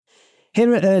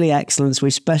Here at Early Excellence, we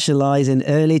specialise in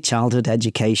early childhood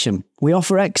education. We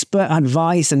offer expert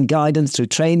advice and guidance through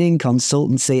training,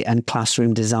 consultancy and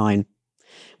classroom design.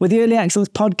 With the Early Excellence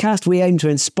podcast, we aim to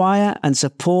inspire and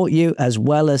support you as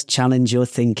well as challenge your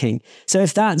thinking. So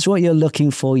if that's what you're looking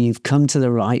for, you've come to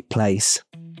the right place.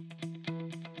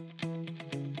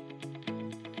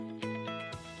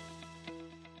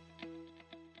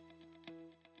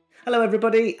 Hello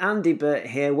everybody, Andy Burt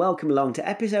here. Welcome along to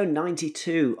episode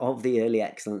 92 of the Early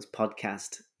Excellence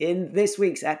podcast. In this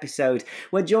week's episode,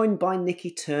 we're joined by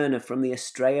Nicky Turner from the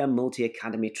Australia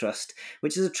Multi-Academy Trust,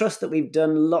 which is a trust that we've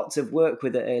done lots of work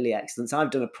with at Early Excellence.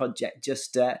 I've done a project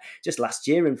just last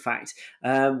year, in fact,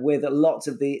 with lots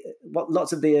of the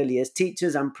early years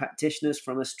teachers and practitioners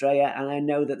from Australia, and I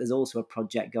know that there's also a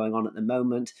project going on at the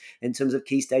moment in terms of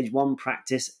Key Stage 1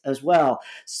 practice as well.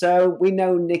 So we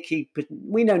know Nicky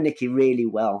really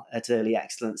well at Early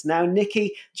Excellence. Now,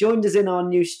 Nicky joined us in our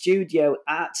new studio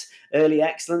at Early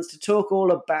Excellence to talk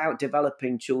all about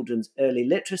developing children's early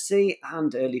literacy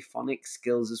and early phonics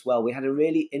skills as well. We had a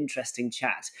really interesting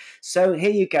chat. So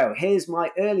here you go. Here's my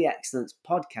Early Excellence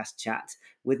podcast chat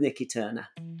with Nicky Turner.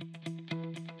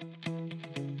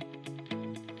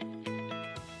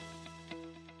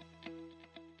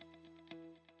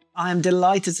 I am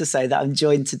delighted to say that I'm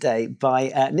joined today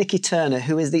by Nicky Turner,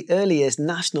 who is the Early Years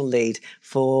National Lead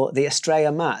for the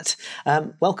Australia MAT.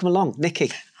 Welcome along,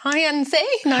 Nicky. Hi, Andy.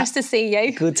 Nice to see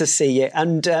you. Good to see you.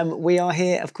 And we are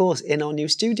here, of course, in our new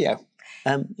studio.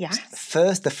 Yes.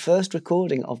 The first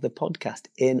recording of the podcast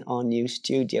in our new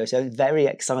studio. So very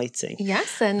exciting.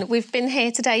 Yes, and we've been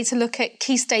here today to look at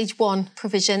Key Stage 1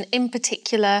 provision, in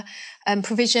particular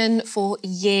provision for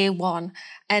Year 1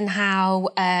 and how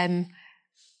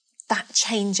that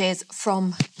changes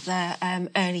from the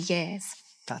early years.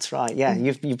 That's right, yeah.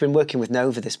 You've been working with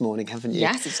Nova this morning, haven't you?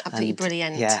 Yes, it's absolutely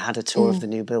brilliant. Yeah, had a tour of the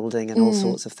new building and all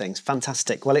sorts of things.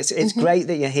 Fantastic. Well, it's great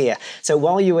that you're here. So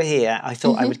while you were here, I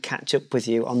thought I would catch up with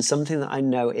you on something that I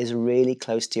know is really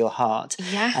close to your heart.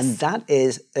 Yes. And that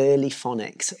is early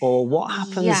phonics, or what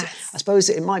happens, I suppose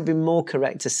it might be more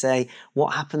correct to say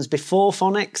what happens before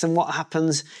phonics and what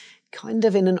happens kind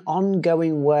of in an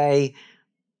ongoing way,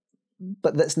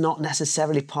 but that's not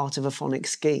necessarily part of a phonics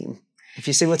scheme. If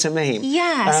you see what I mean.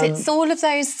 Yes, it's all of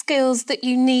those skills that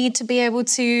you need to be able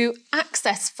to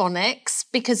access phonics,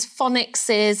 because phonics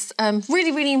is a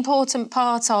really, really important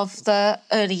part of the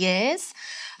early years.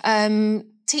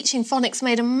 Teaching phonics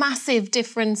made a massive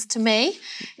difference to me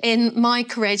in my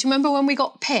career. Do you remember when we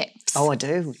got PIPs? Oh, I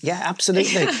do. Yeah,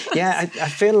 absolutely. Yeah, I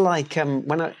feel like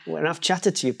when I've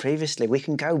chatted to you previously, we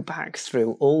can go back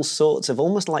through all sorts of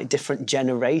almost like different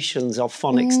generations of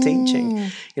phonics teaching.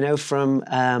 You know, from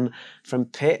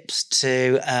PIPs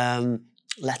to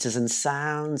letters and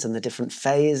sounds and the different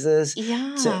phases.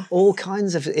 Yeah. So all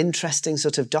kinds of interesting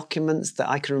sort of documents that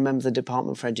I can remember the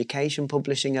Department for Education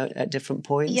publishing at different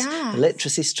points. Yeah. The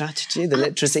literacy strategy, the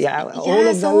literacy out, all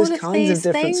of those kinds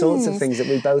of different sorts of things that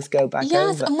we both go back over.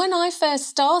 Yes, and when I first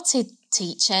started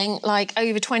teaching, like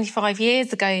over 25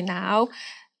 years ago now,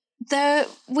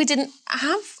 we didn't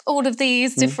have all of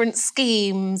these different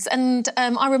schemes. And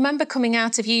I remember coming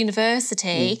out of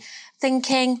university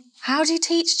thinking, how do you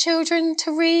teach children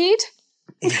to read?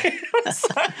 It's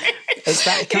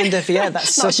that kind of, that's not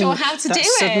sudden, sure how to that do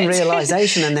sudden it.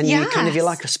 realisation, and then you're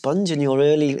like a sponge in your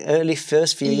early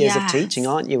first few years of Yes. teaching,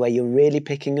 aren't you, where you're really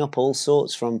picking up all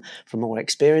sorts from more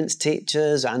experienced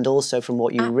teachers and also from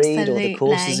what you read or the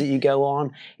courses that you go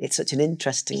on. It's such an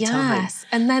interesting time. Yes,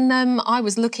 and then I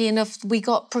was lucky enough, we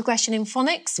got progression in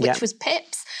phonics, which was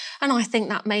PIPs, and I think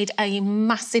that made a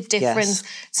massive difference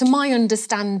to my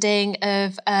understanding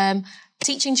of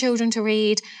teaching children to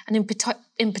read, and in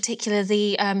particular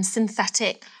the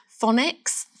synthetic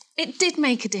phonics. It did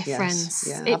make a difference.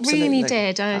 Yes, it absolutely. really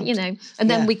did, And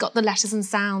then we got the letters and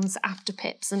sounds after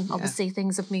PIPs, and obviously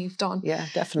things have moved on. Yeah,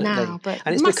 definitely. Now, but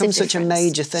and it's become such a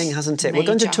major thing, hasn't it? We're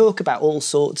going to talk about all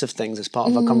sorts of things as part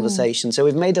of our conversation. So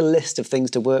we've made a list of things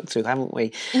to work through, haven't we?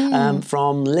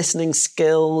 From listening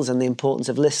skills and the importance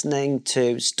of listening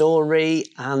to story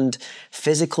and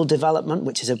physical development,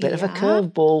 which is a bit of a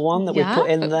curveball one that we put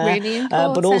in there. Really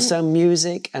but also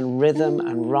music and rhythm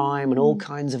and rhyme and all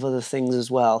kinds of other things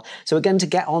as well. So we're going to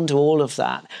get onto all of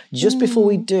that. Just before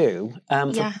we do,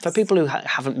 for people who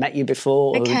haven't met you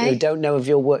before or who don't know of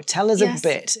your work, tell us a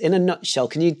bit, in a nutshell,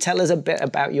 can you tell us a bit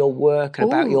about your work and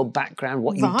about your background,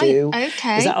 what you do?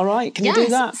 Okay. Is that all right? Can you do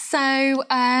that? So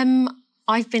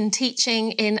I've been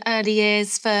teaching in early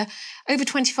years for over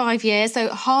 25 years, so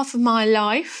half of my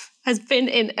life has been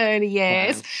in early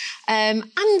years. Wow.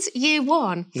 And year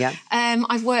one. Yeah.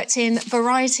 I've worked in a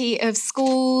variety of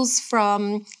schools,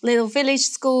 from little village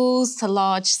schools to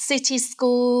large city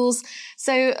schools.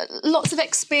 So lots of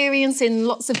experience in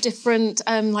lots of different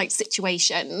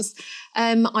situations.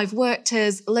 I've worked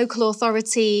as local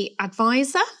authority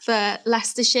advisor for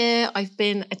Leicestershire. I've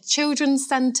been a children's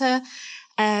centre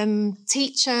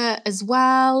teacher as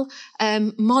well,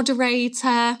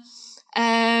 moderator.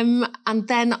 And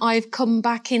then I've come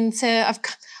back into,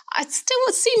 I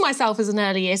still see myself as an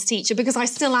early years teacher because I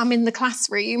still am in the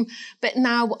classroom, but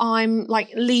now I'm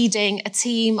leading a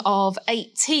team of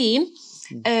 18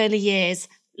 early years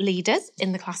leaders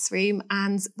in the classroom,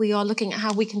 and we are looking at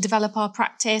how we can develop our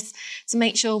practice to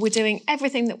make sure we're doing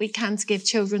everything that we can to give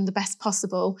children the best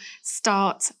possible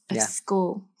start of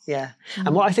school. Yeah.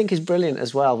 And what I think is brilliant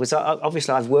as well was,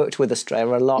 obviously I've worked with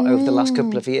Australia a lot over the last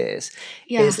couple of years,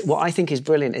 is what I think is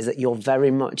brilliant is that you're very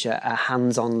much a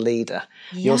hands-on leader.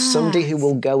 Yes. You're somebody who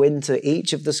will go into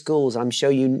each of the schools. I'm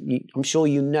sure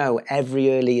you know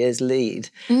every early years lead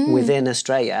within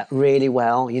Australia really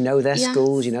well. You know their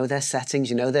schools, you know their settings,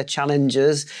 you know their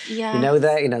challenges, you know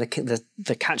their,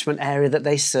 the catchment area that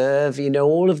they serve, you know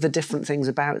all of the different things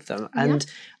about them.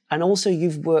 And also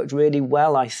you've worked really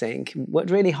well, I think, worked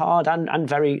really hard and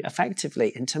very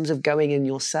effectively in terms of going in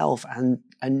yourself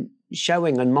and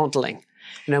showing and modelling.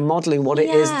 Modelling what it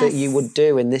is that you would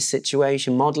do in this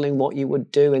situation, modelling what you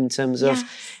would do in terms of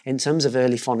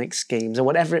early phonics schemes or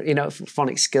whatever,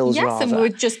 phonics skills rather. Yes, and we were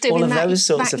just doing all of those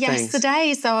sorts of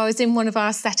yesterday. Things. So I was in one of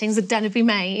our settings at Denby,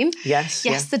 Maine.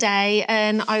 Yesterday,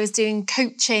 and I was doing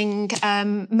coaching,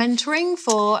 mentoring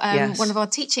for one of our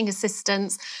teaching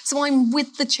assistants. So I'm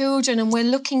with the children, and we're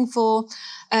looking for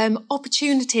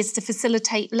opportunities to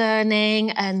facilitate learning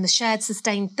and the shared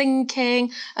sustained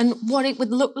thinking and what it would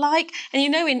look like. And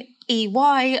in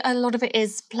EY, a lot of it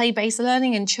is play-based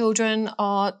learning, and children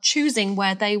are choosing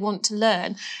where they want to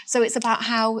learn. So it's about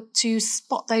how to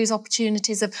spot those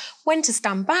opportunities of when to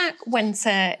stand back, when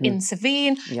to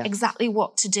intervene, exactly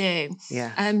what to do.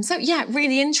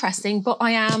 Really interesting. But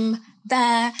I am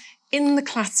there in the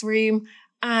classroom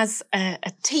as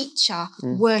a teacher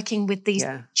working with these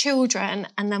children,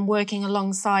 and then working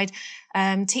alongside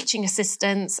teaching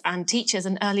assistants and teachers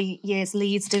and early years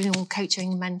leads, doing all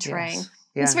coaching and mentoring. Yes.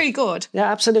 Yeah. It's really good. Yeah,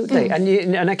 absolutely.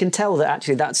 And I can tell that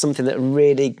actually that's something that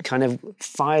really kind of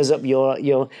fires up your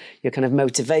kind of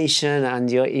motivation,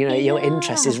 and your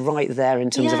interest is right there in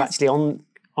terms of actually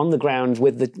on the ground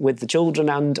with the children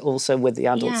and also with the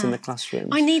adults in the classroom.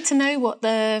 I need to know what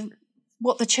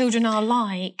the children are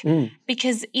like,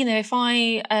 because if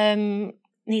I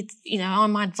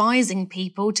I'm advising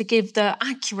people to give the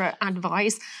accurate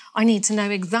advice, I need to know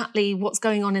exactly what's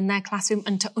going on in their classroom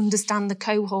and to understand the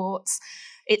cohorts.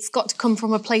 It's got to come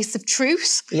from a place of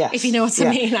truth, if you know what I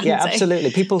mean, Andy. Yeah,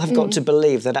 absolutely. People have got to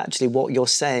believe that actually what you're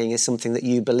saying is something that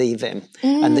you believe in,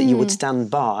 and that you would stand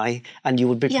by and you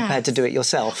would be prepared to do it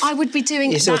yourself. I would be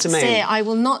doing it. That's it. I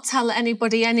will not tell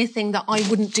anybody anything that I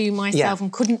wouldn't do myself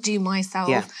and couldn't do myself.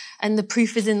 Yeah. And the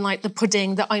proof is in the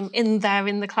pudding, that I'm in there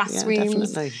in the classroom. Yeah,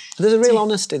 definitely. There's a real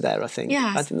honesty there, I think.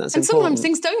 Yeah. I think that's and important. Sometimes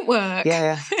things don't work.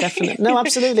 Yeah, definitely. No,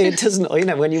 absolutely. It doesn't.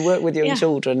 When you work with young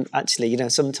children, actually,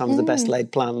 sometimes the best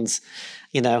laid plans,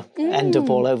 end up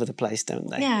all over the place, don't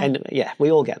they? Yeah. And we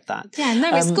all get that. Yeah,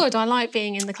 no, it's good. I like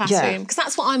being in the classroom because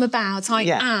that's what I'm about. I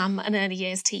am an early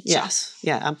years teacher. Yes,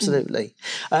 yeah, absolutely.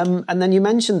 And then you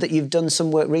mentioned that you've done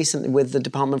some work recently with the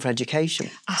Department for Education.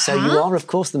 So you are, of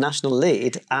course, the national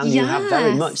lead, and you have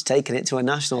very much taken it to a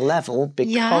national level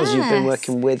because you've been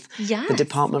working with the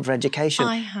Department for Education.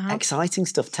 I have. Exciting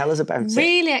stuff. Tell us about it.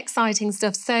 Really exciting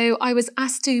stuff. So I was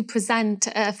asked to present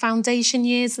Foundation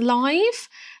Years Live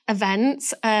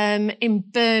event in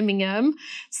Birmingham.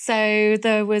 So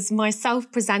there was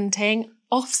myself presenting,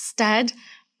 Ofsted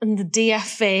and the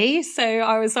DFE. So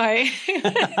I was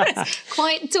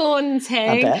quite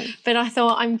daunting, but I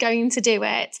thought I'm going to do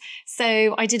it.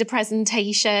 So I did a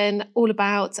presentation all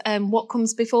about what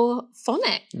comes before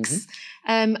phonics.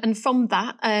 And from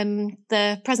that,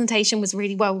 the presentation was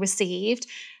really well received,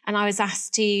 and I was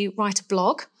asked to write a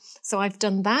blog. So I've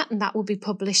done that, and that will be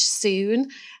published soon.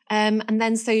 And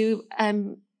then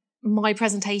my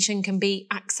presentation can be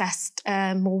accessed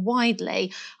more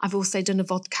widely. I've also done a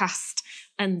vodcast,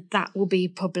 and that will be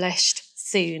published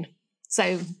soon. So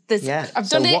I've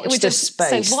done it. Watch this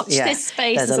space. So watch this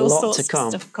space. There's a lot to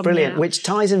come. Brilliant, which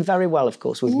ties in very well, of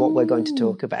course, with what we're going to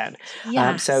talk about.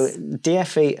 Yes. So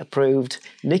DFE approved,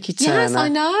 Nicky Turner. Yes, I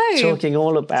know. Talking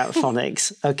all about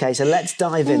phonics. Okay, so let's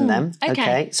dive in then.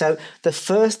 Okay. So the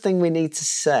first thing we need to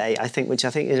say, which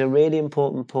I think is a really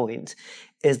important point,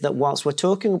 is that whilst we're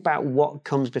talking about what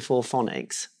comes before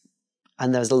phonics,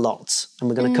 and there's lots, and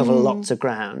we're going to cover lots of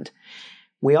ground,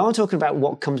 we are talking about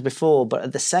what comes before, but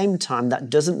at the same time, that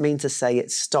doesn't mean to say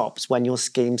it stops when your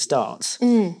scheme starts.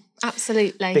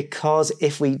 Absolutely. Because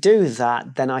if we do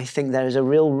that, then I think there is a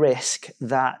real risk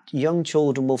that young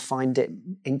children will find it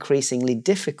increasingly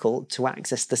difficult to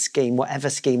access the scheme, whatever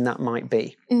scheme that might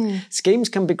be. Schemes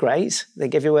can be great. They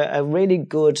give you a really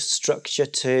good structure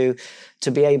to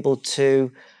be able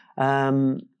to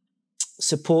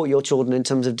support your children in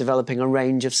terms of developing a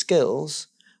range of skills.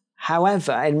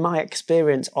 However, in my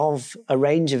experience of a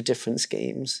range of different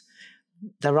schemes,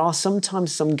 there are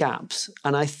sometimes some gaps,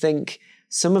 and I think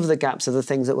some of the gaps are the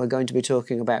things that we're going to be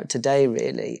talking about today,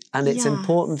 really. And it's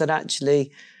important that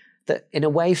actually, that in a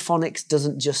way, phonics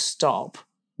doesn't just stop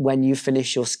when you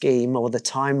finish your scheme, or the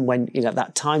time when,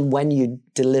 that time when you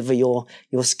deliver your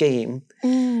scheme,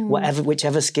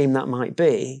 whichever scheme that might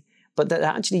be, but that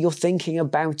actually you're thinking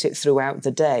about it throughout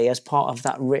the day as part of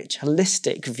that rich,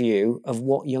 holistic view of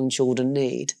what young children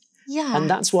need. Yeah. And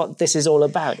that's what this is all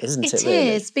about, isn't it? It really?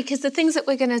 is, because the things that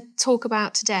we're going to talk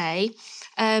about today,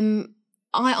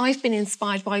 I've been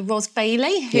inspired by Ros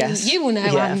Bailey, who you will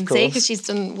know, Andy, because she's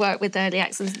done work with Early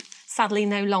Excellence, sadly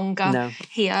no longer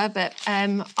here, but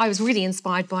I was really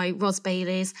inspired by Ros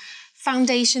Bailey's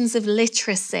Foundations of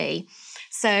Literacy.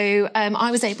 So I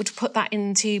was able to put that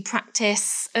into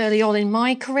practice early on in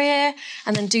my career,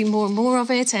 and then do more and more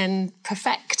of it and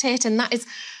perfect it. And that is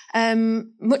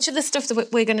much of the stuff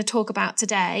that we're going to talk about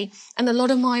today. And a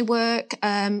lot of my work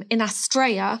in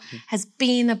Australia has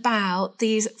been about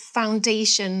these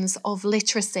foundations of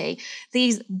literacy,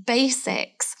 these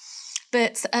basics.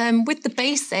 But with the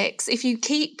basics, if you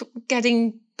keep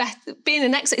getting being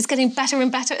an expert, it's getting better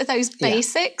and better at those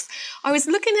basics. I was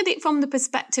looking at it from the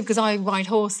perspective, because I ride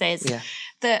horses,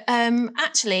 that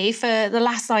actually for the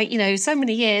last, so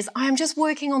many years, I am just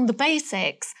working on the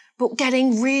basics, but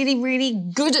getting really, really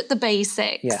good at the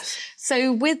basics. Yes.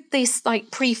 So with this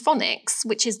pre-phonics,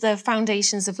 which is the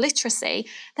foundations of literacy,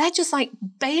 they're just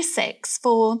basics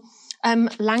for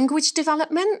language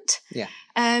development. Yeah.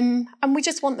 And we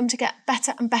just want them to get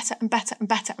better and better and better and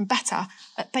better and better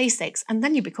at basics, and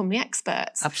then you become the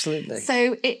experts. Absolutely.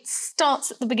 So it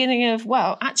starts at the beginning of,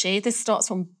 this starts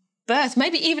from birth,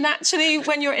 maybe even actually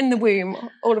when you're in the womb,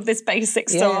 all of this basic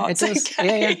starts. Yeah, it does.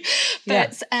 Okay?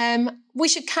 But we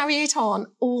should carry it on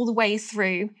all the way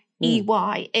through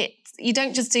EY. You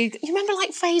don't just do, you remember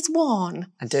phase one?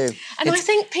 I do. And I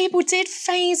think people did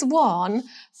phase one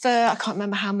for, I can't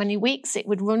remember how many weeks it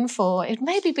would run for. It would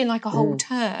maybe be a whole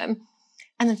term.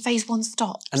 And then phase one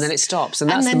stops. And then it stops.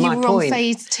 And that's my point. And then you were on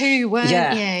phase two, weren't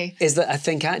you? Is that I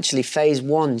think actually phase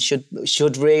one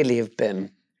should really have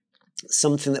been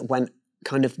something that went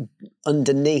kind of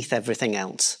underneath everything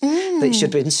else. That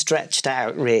should have been stretched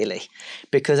out, really.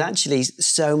 Because actually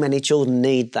so many children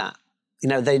need that.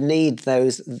 They need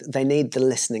the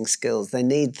listening skills. They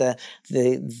need the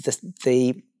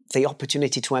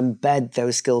opportunity to embed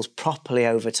those skills properly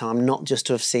over time, not just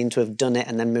to have done it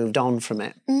and then moved on from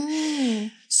it.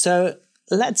 So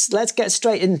let's get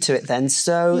straight into it then.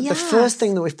 So the first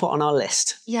thing that we've put on our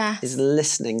list is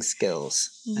listening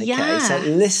skills. Okay, so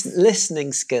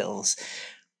listening skills.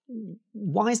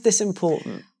 Why is this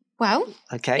important? Well,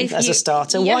 as a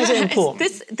starter, why is it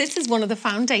important? This is one of the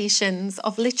foundations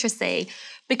of literacy,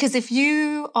 because if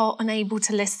you are unable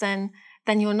to listen,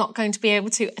 then you're not going to be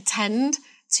able to attend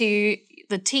to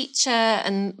the teacher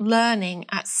and learning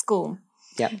at school.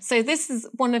 Yeah. So this is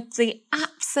one of the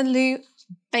absolute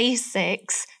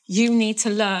basics you need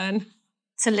to learn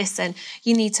to listen.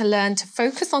 You need to learn to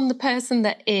focus on the person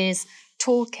that is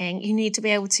talking. You need to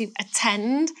be able to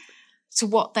attend to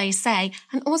what they say.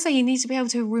 And also you need to be able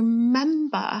to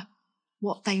remember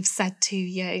what they've said to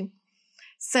you.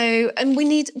 So, and we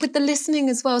need, with the listening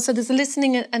as well, so there's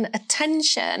listening and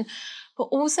attention, but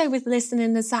also with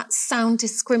listening, there's that sound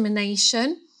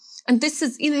discrimination. And this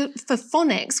is, for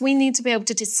phonics, we need to be able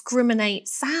to discriminate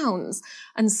sounds.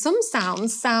 And some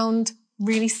sounds sound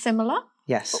really similar.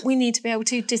 Yes. But we need to be able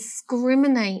to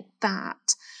discriminate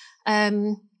that.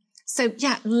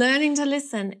 Learning to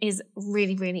listen is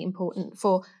really, really important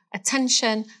for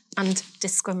attention and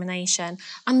discrimination.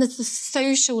 And there's the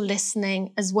social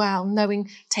listening as well,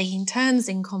 taking turns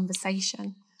in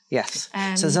conversation. Yes.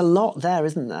 So there's a lot there,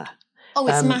 isn't there? Oh,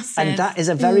 it's massive. And that is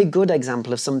a very good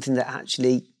example of something that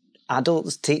actually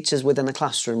adults, teachers within a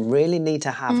classroom really need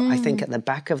to have, I think, at the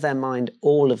back of their mind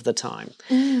all of the time.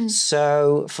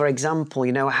 So, for example,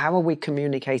 how are we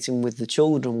communicating with the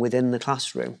children within the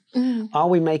classroom? Are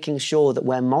we making sure that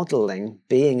we're modelling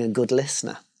being a good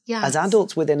listener? As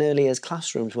adults within early years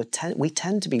classrooms, we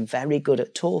tend to be very good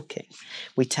at talking.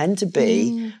 We tend to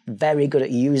be very good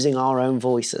at using our own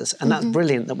voices. And that's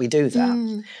brilliant that we do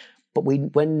that. But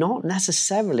we're not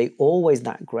necessarily always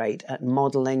that great at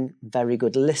modelling very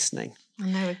good listening. I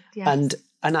know, yes.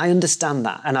 And I understand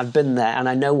that, and I've been there, and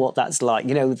I know what that's like.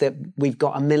 You know, that we've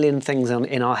got a million things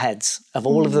in our heads of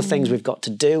all of the things we've got to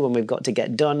do and we've got to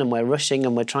get done, and we're rushing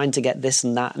and we're trying to get this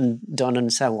and that and done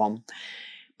and so on.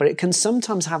 But it can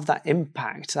sometimes have that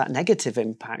impact, that negative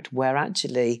impact, where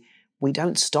actually we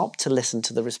don't stop to listen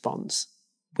to the response.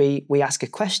 We ask a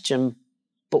question,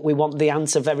 but we want the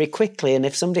answer very quickly. And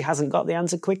if somebody hasn't got the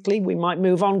answer quickly, we might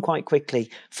move on quite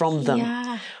quickly from them.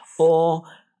 Yes. Or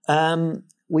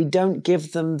we don't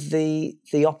give them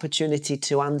the opportunity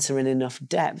to answer in enough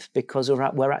depth because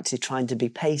we're actually trying to be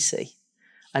pacey.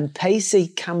 And pacey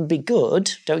can be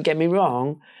good, don't get me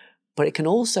wrong, but it can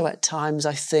also at times,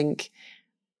 I think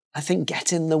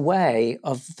get in the way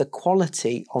of the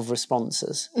quality of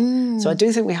responses. So I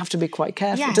do think we have to be quite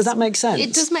careful. Yes. Does that make sense?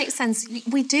 It does make sense.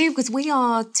 We do, because we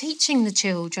are teaching the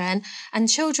children, and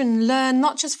children learn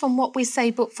not just from what we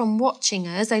say, but from watching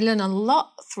us. They learn a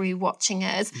lot through watching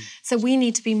us. So we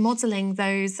need to be modelling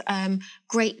those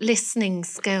great listening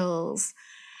skills.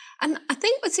 And I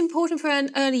think what's important for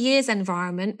an early years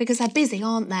environment, because they're busy,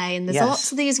 aren't they? And there's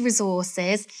lots of these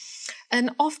resources. And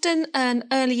often an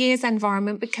early years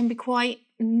environment can be quite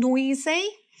noisy.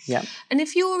 Yeah. And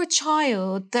if you're a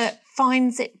child that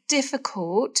finds it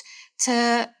difficult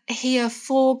to hear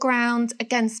foreground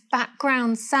against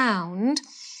background sound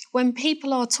when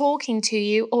people are talking to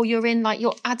you, or you're in like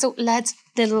your adult-led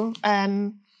little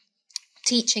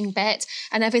teaching bit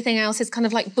and everything else is kind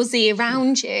of like buzzy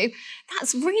around you,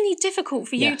 that's really difficult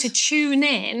for you to tune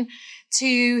in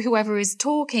to whoever is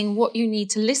talking, what you need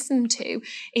to listen to,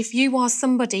 if you are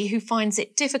somebody who finds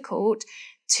it difficult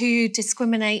to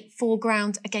discriminate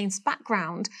foreground against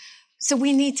background. So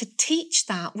we need to teach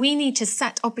that. We need to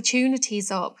set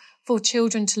opportunities up for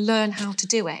children to learn how to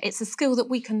do it. It's a skill that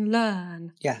we can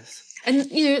learn. Yes. And,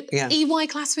 EY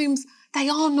classrooms, they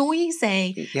are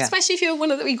noisy, especially if you're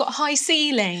one of we've got high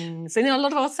ceilings. And a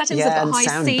lot of our settings have got high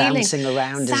sound ceilings. Bouncing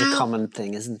around is a common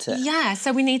thing, isn't it? Yeah,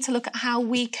 so we need to look at how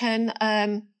we can,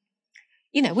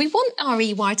 we want our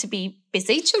EY to be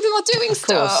busy. Children are doing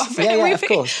stuff. Of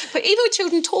course. But even with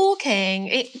children talking,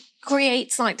 it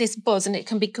creates like this buzz, and it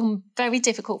can become very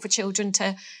difficult for children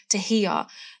to hear.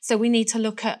 So we need to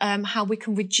look at how we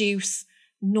can reduce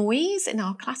noise in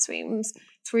our classrooms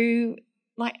through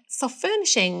like soft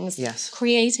furnishings,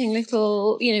 creating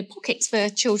little, pockets for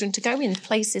children to go in,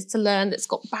 places to learn that's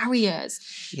got barriers.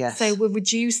 Yes. So we're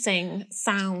reducing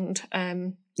sound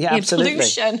absolutely.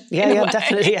 Pollution.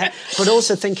 Definitely. Yeah. But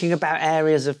also thinking about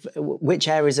which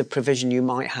areas of provision you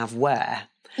might have where.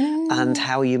 And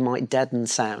how you might deaden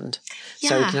sound.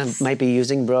 Yes. So maybe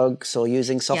using rugs or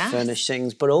using soft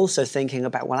furnishings, but also thinking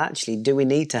about, well, actually, do we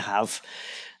need to have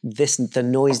the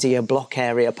noisier block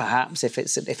area, perhaps, if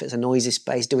it's a noisy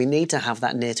space? Do we need to have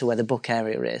that near to where the book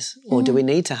area is? Or do we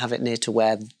need to have it near to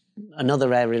where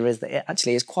another area is that it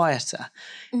actually is quieter?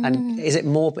 And is it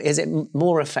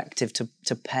more effective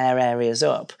to pair areas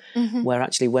up where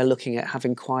actually we're looking at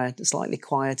having slightly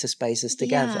quieter spaces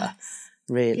together?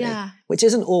 Really, which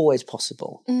isn't always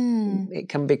possible. It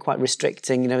can be quite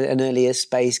restricting. An earlier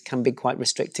space can be quite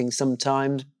restricting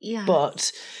sometimes. Yeah.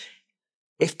 But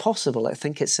if possible, I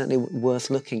think it's certainly worth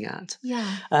looking at.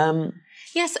 Yeah.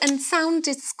 Yes, and sound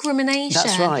discrimination.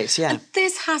 That's right. Yeah. And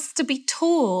this has to be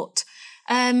taught.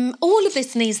 All of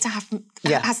this needs to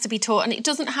has to be taught, and it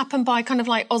doesn't happen by kind of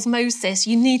like osmosis.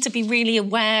 You need to be really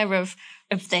aware of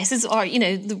this.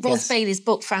 The Ros Bailey's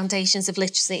book, Foundations of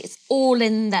Literacy, it's all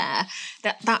in there.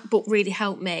 That book really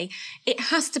helped me. It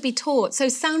has to be taught. So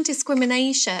sound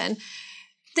discrimination,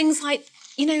 things like,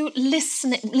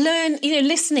 listening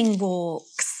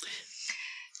walks,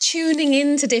 tuning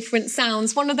into different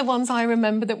sounds. One of the ones I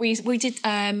remember that we did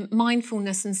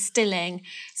mindfulness and stilling.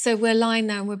 So we're lying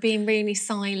there and we're being really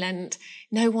silent.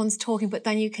 No one's talking, but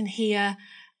then you can hear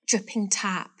dripping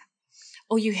tap.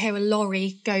 Or you hear a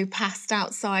lorry go past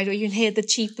outside, or you can hear the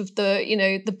cheep of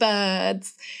the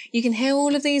birds. You can hear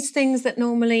all of these things that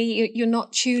normally you're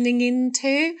not tuning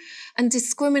into, and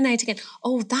discriminating it.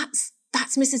 Oh, that's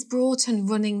Mrs. Broughton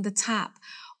running the tap.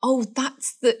 Oh,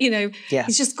 that's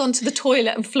he's just gone to the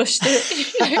toilet and flushed the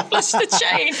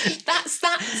chain. That's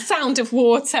that sound of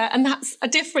water, and that's a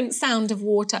different sound of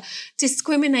water.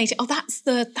 Discriminating. Oh, that's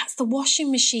the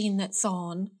washing machine that's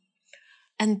on,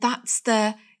 and that's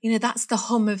the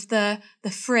hum of the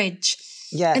fridge.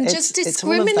 Yeah, and just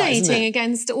discriminating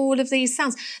against all of these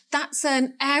sounds. That's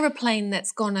an aeroplane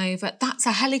that's gone over. That's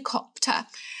a helicopter.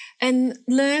 and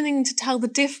learning to tell the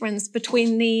difference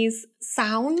between these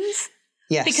sounds.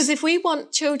 Yes. Because if we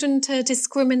want children to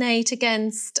discriminate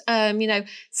against, they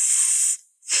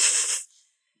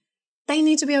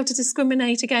need to be able to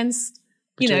discriminate against,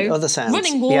 other sounds.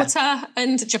 Running water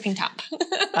and jumping tap.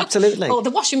 Absolutely. Or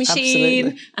the washing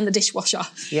machine and the dishwasher.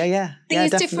 Yeah.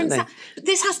 These different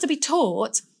this has to be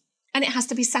taught and it has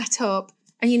to be set up,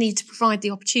 and you need to provide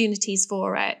the opportunities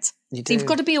for it. You do. So you've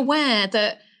got to be aware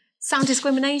that sound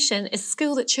discrimination is a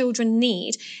skill that children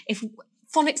need. If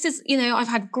phonics is, I've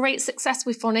had great success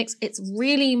with phonics. It's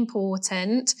really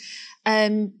important.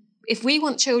 If we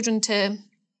want children to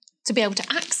be able to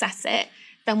access it,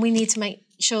 then we need to make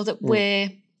sure that we're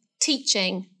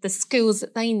teaching the skills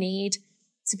that they need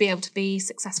to be able to be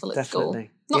successful at school.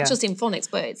 Not just in phonics,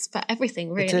 but it's for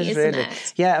everything, really, isn't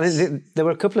it? Yeah, I mean, there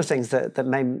were a couple of things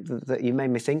that you made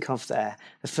me think of there.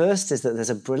 The first is that there's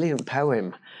a brilliant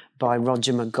poem by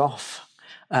Roger McGough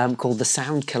called The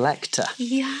Sound Collector,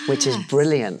 which is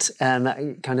brilliant.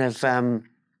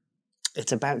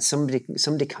 It's about somebody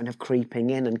kind of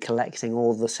creeping in and collecting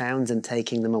all the sounds and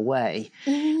taking them away.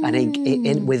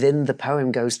 And within the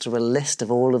poem goes through a list of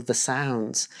all of the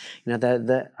sounds.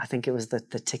 I think it was the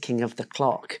ticking of the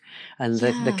clock and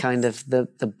the kind of the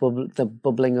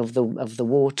bubbling of the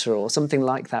water or something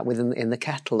like that in the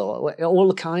kettle, or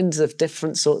all kinds of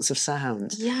different sorts of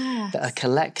sounds that are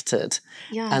collected,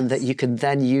 and that you can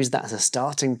then use that as a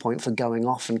starting point for going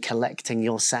off and collecting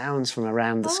your sounds from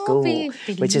around the school,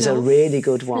 which is a really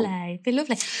good one. Be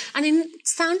lovely. And in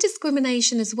sound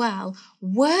discrimination as well,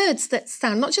 words that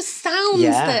sound, not just sounds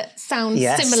that sound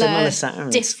similar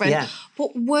sounds. Different,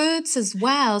 but words as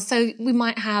well. So we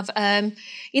might have,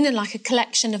 like a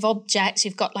collection of objects.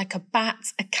 You've got like a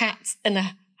bat, a cat, and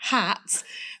a hat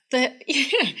that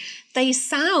they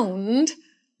sound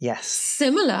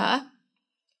similar,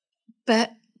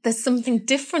 but there's something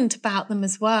different about them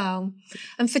as well.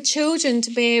 And for children to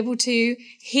be able to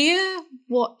hear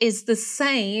what is the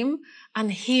same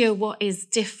and hear what is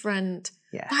different,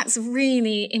 that's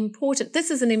really important. This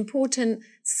is an important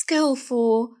skill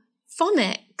for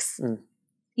phonics.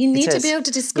 You need to be able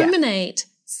to discriminate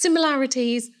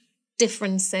similarities,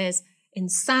 differences in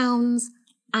sounds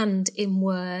and in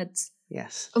words.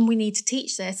 Yes. And we need to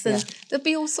teach this. And there'll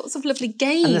be all sorts of lovely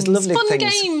games, and there's lovely fun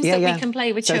things. games that we can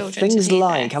play with children. Things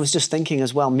like, I was just thinking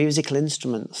as well, musical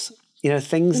instruments.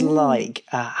 Things like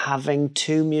having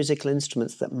two musical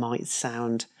instruments that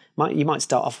you might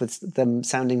start off with them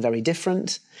sounding very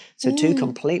different. So two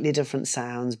completely different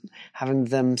sounds, having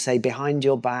them, say, behind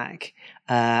your back,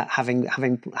 having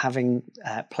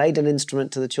played an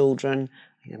instrument to the children,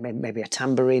 maybe a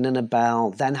tambourine and a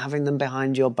bell, then having them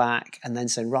behind your back and then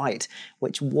saying, right,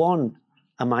 which one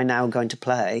am I now going to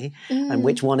play and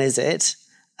which one is it,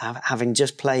 having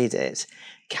just played it?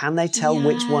 Can they tell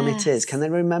which one it is? Can they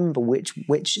remember which of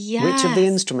the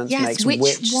instruments makes which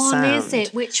one sound? is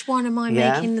it? Which one am I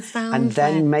making the sound And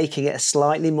then with? making it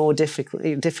slightly more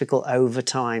difficult over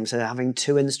time. So having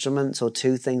two instruments or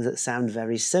two things that sound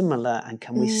very similar, and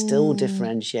can we still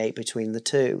differentiate between the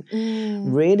two?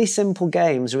 Really simple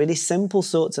games, really simple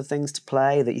sorts of things to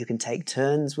play that you can take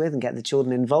turns with and get the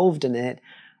children involved in it,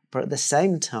 but at the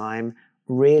same time,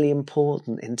 really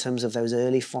important in terms of those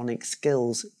early phonics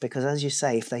skills, because as you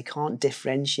say, if they can't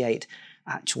differentiate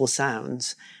actual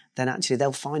sounds, then actually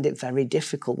they'll find it very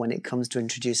difficult when it comes to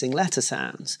introducing letter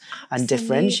sounds and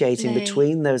differentiating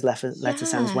between those letter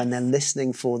sounds when they're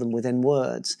listening for them within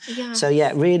words. So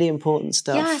really important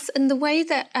stuff. Yes, and the way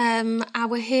that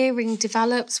our hearing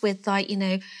develops with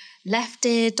left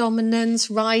ear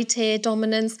dominance, right ear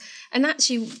dominance. And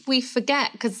actually we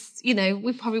forget because,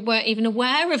 we probably weren't even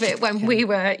aware of it when we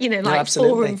were,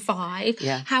 4 and 5,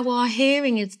 how our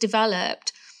hearing is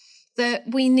developed, that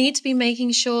we need to be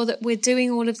making sure that we're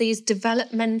doing all of these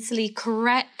developmentally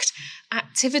correct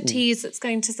activities that's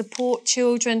going to support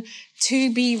children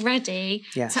to be ready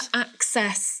to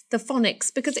access the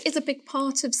phonics, because it is a big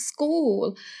part of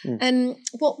school. And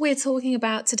what we're talking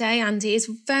about today, Andy, is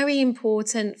very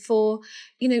important for,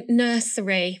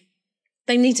 nursery.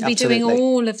 They need to be doing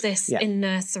all of this in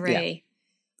nursery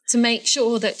to make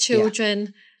sure that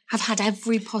children have had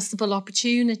every possible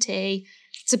opportunity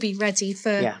to be ready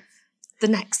for the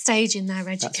next stage in their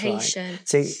education.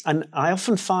 That's right. See, and I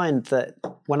often find that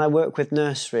when I work with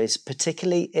nurseries,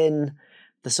 particularly in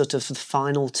the sort of the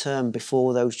final term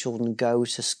before those children go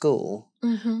to school,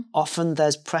 often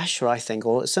there's pressure, I think,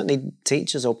 or certainly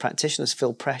teachers or practitioners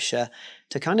feel pressure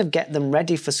to kind of get them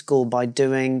ready for school by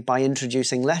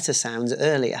introducing letter sounds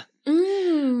earlier.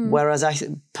 Whereas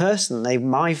personally,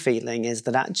 my feeling is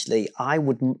that actually I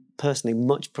would personally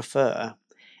much prefer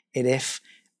it if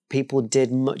people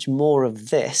did much more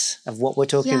of this, of what we're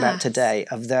talking about today,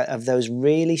 of those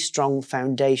really strong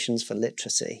foundations for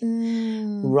literacy,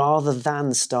 rather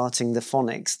than starting the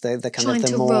phonics, the kind of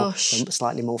the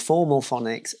slightly more formal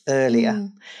phonics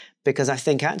earlier. Because I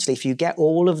think actually if you get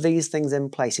all of these things in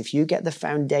place, if you get the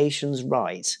foundations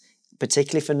right,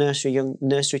 particularly for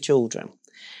nursery children,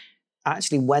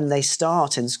 actually when they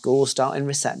start in school, start in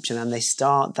reception, and they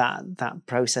start that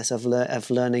process of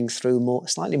learning through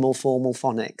slightly more formal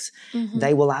phonics,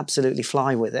 they will absolutely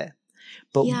fly with it.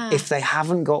 But if they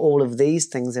haven't got all of these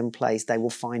things in place, they will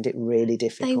find it really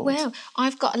difficult. They will.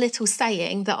 I've got a little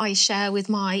saying that I share with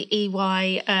my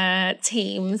EY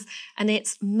teams, and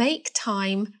it's make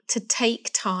time to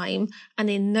take time, and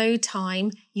in no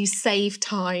time you save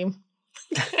time.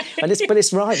 But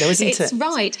it's right though, isn't it? It's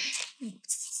right.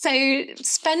 So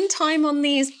spend time on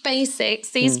these basics,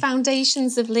 these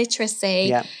foundations of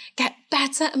literacy, get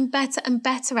better and better and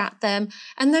better at them.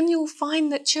 And then you'll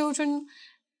find that children,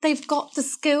 they've got the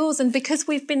skills, and because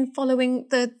we've been following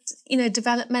the,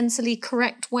 developmentally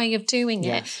correct way of doing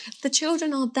it, the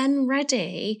children are then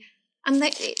ready, and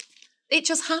it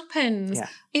just happens. Yeah.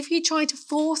 If you try to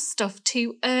force stuff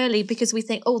too early because we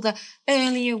think, the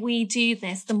earlier we do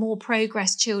this, the more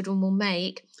progress children will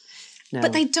make. No,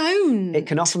 but they don't. It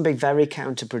can often be very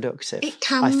counterproductive. It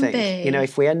can be.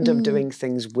 If we end up doing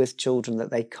things with children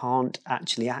that they can't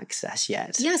actually access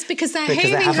yet. Yes, because their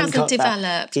hearing hasn't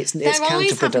developed. Their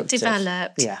eyes haven't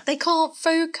developed. Yeah. They can't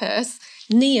focus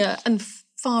near and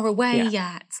far away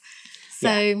yet.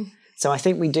 So I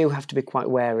think we do have to be quite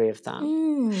wary of that.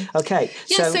 Okay,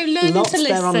 so learn lots to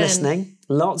listen.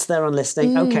 Lots there on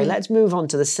listening. Okay, let's move on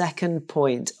to the second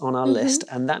point on our list,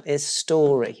 and that is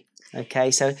story.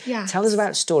 Okay, so tell us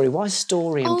about story. Why is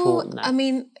story important now?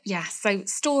 So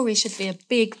story should be a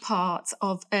big part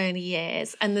of early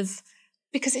years, and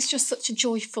because it's just such a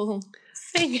joyful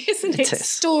thing, isn't it?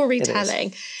 Storytelling.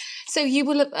 It is. So you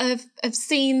will have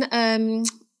seen the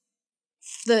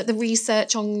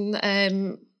research on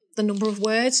the number of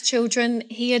words children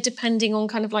hear depending on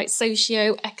kind of like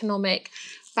socio-economic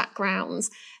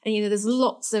backgrounds. And, there's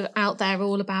lots out there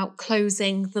all about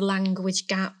closing the language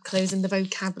gap, closing the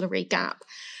vocabulary gap.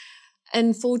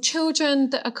 And for children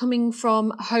that are coming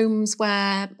from homes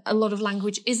where a lot of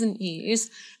language isn't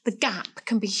used, the gap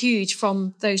can be huge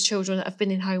from those children that have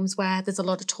been in homes where there's a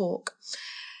lot of talk.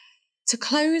 To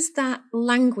close that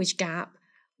language gap,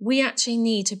 we actually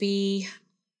need to be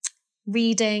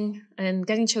reading and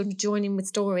getting children to join in with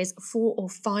stories 4 or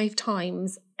 5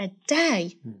 times a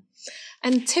day.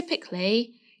 And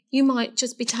typically, you might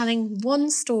just be telling 1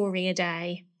 story a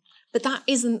day, but that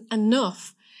isn't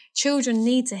enough. Children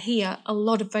need to hear a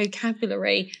lot of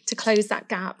vocabulary to close that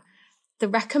gap. The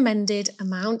recommended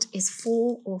amount is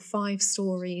 4 or 5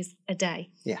 stories a day.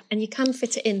 Yeah. And you can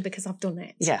fit it in because I've done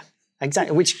it. Yeah.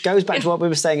 Exactly, which goes back to what we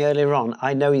were saying earlier on.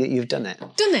 I know that you've done it.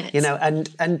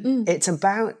 And it's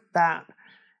about that,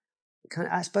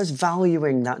 I suppose,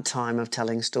 valuing that time of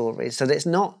telling stories. So that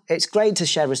it's great to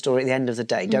share a story at the end of the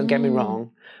day, don't get me wrong,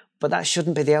 but that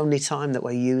shouldn't be the only time that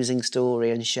we're using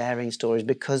story and sharing stories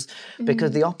because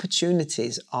the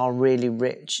opportunities are really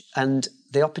rich. And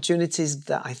the opportunities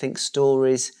that I think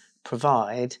stories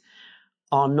provide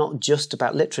are not just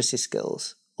about literacy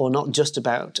skills, or not just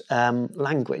about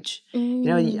language.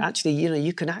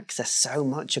 You can access so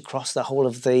much across the whole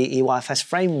of the EYFS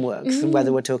frameworks,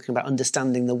 whether we're talking about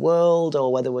understanding the world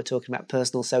or whether we're talking about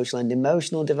personal, social and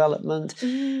emotional development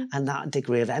and that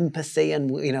degree of empathy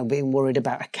and, being worried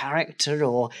about a character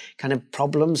or kind of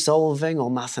problem solving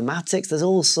or mathematics. There's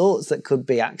all sorts that could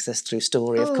be accessed through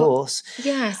story, of course.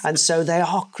 Yes. And so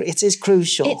it is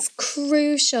crucial. It's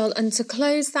crucial. And to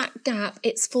close that gap,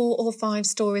 it's 4 or 5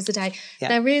 stories a day. Yeah.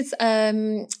 There is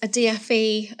a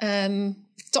DFE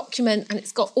document, and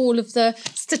it's got all of the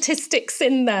statistics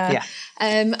in there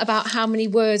about how many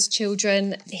words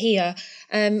children hear.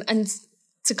 And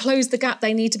to close the gap,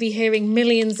 they need to be hearing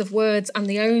millions of words. And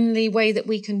the only way that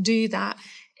we can do that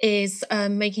is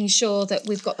making sure that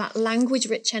we've got that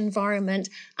language-rich environment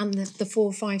and the 4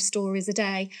 or 5 stories a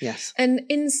day. Yes. And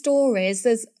in stories,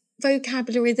 there's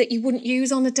vocabulary that you wouldn't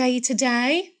use on a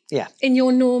day-to-day. Yeah. In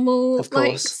your normal, of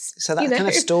course. So that kind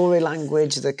of story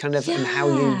language, the kind of and how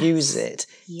you use it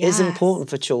is important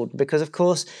for children because, of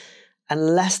course,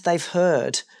 unless they've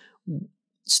heard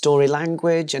story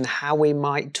language and how we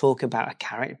might talk about a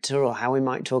character or how we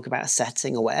might talk about a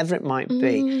setting or whatever it might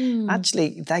be,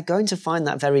 actually they're going to find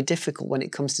that very difficult when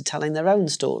it comes to telling their own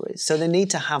stories. So they need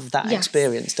to have that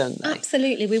experience, don't they?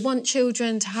 Absolutely. We want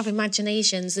children to have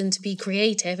imaginations and to be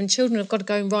creative, and children have got to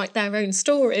go and write their own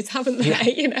stories, haven't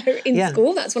they? You know, in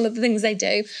school, that's one of the things they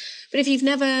do. But if you've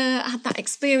never had that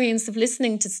experience of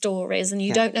listening to stories and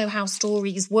you don't know how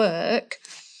stories work,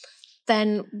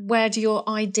 then where do your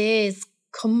ideas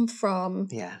come from?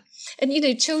 Yeah. And, you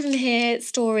know, children hear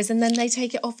stories and then they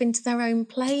take it off into their own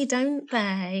play, don't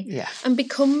they? Yeah. And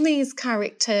become these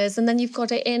characters. And then you've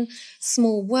got it in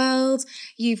Small World,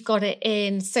 you've got it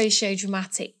in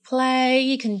socio-dramatic play,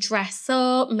 you can dress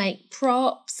up, make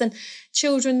props, and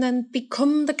children then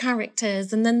become the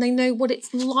characters and then they know what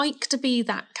it's like to be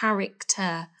that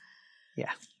character.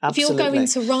 Yeah. Absolutely. If you're going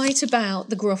to write about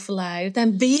the Gruffalo,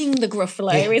 then being the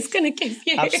Gruffalo is going to give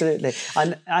you... Absolutely.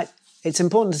 And it's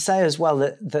important to say as well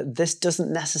that this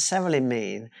doesn't necessarily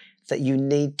mean that you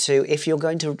need to, if you're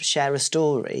going to share a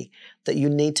story, that you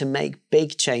need to make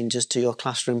big changes to your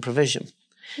classroom provision.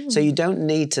 So you don't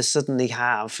need to suddenly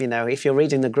have, you know, if you're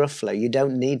reading the Gruffalo, you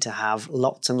don't need to have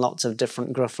lots and lots of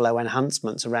different Gruffalo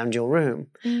enhancements around your room.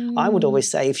 I would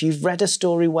always say if you've read a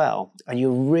story well and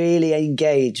you're really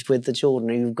engaged with the children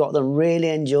and you've got them really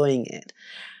enjoying it,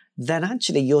 then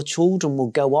actually your children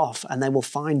will go off and they will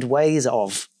find ways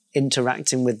of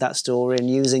interacting with that story and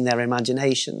using their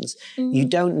imaginations. You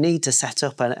don't need to set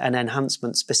up an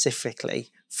enhancement specifically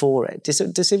for it. Do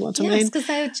you see what I mean? Yes, because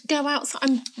they would go outside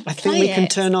and I think we can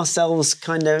turn ourselves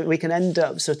we can end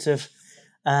up sort of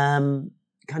kind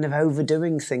of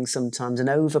overdoing things sometimes and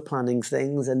over planning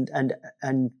things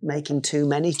and making too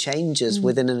many changes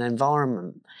within an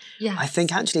environment. Yes. I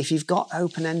think actually if you've got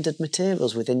open-ended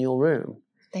materials within your room,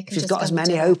 if you've got as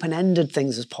many open-ended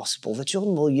things as possible, the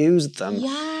children will use them.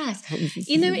 Yes.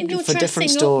 You know, in your for different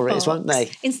stories, won't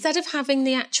they? Instead of having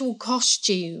the actual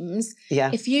costumes,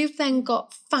 if you've then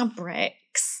got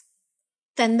fabrics,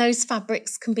 then those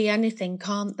fabrics can be anything,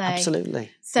 can't they?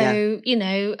 Absolutely. So, you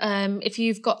know, if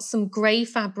you've got some grey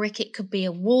fabric, it could be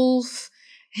a wolf.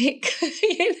 It could,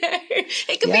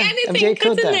 it could be anything,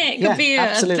 couldn't it? It could be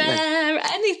a bear,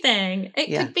 anything.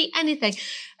 It could be anything.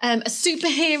 A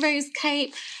superhero's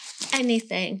cape,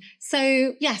 anything.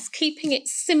 So, yes, keeping it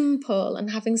simple and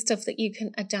having stuff that you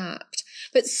can adapt.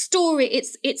 But story,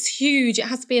 it's huge. It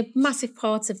has to be a massive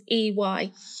part of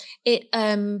EY. It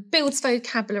builds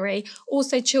vocabulary,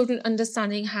 also children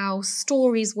understanding how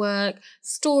stories work,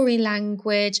 story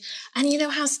language, and you know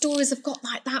how stories have got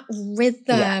like that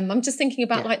rhythm. Yeah. I'm just thinking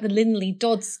about like the Linley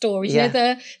Dodd stories, you know,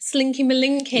 the Slinky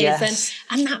Malinkies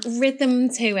and that rhythm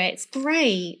to it. It's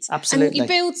great. Absolutely. And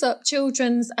it builds up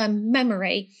children's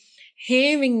memory,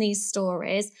 hearing these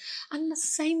stories, and the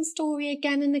same story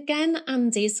again and again,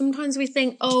 Andy. Sometimes we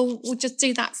think, oh, we'll just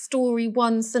do that story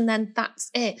once and then that's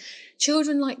it.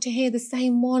 Children like to hear the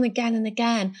same one again and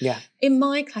again. Yeah. In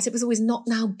my class, it was always Not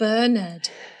Now Bernard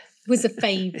was a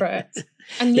favourite,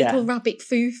 and Little Rabbit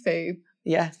Foo-Foo.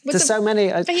 Yeah, there's so many.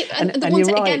 And the ones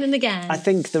again and again. I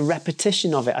think the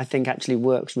repetition of it, actually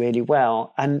works really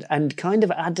well, and kind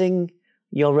of adding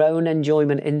your own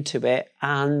enjoyment into it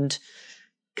and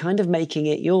kind of making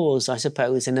it yours, I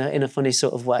suppose, in a funny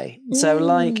sort of way. So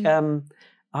like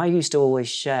I used to always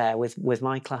share with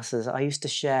my classes, I used to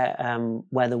share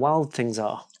Where the Wild Things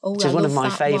Are, which is one of my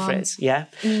favourites. Yeah.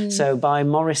 So by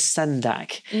Maurice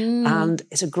Sendak. And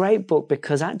it's a great book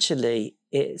because actually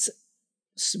it's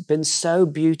been so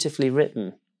beautifully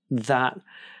written that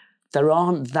there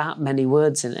aren't that many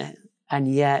words in it.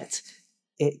 And yet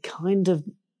it kind of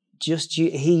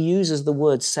he uses the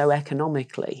words so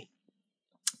economically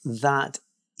that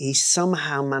he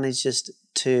somehow manages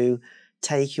to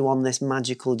take you on this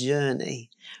magical journey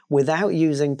without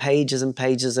using pages and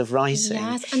pages of writing.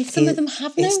 Yes, and some of them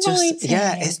have no writing.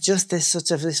 Yeah, it's just this sort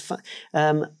of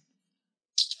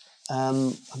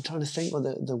I'm trying to think what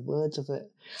the words of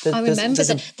it. I remember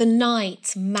the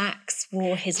night Max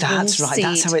wore his wool suit.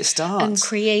 That's how it starts. And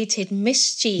created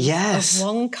mischief of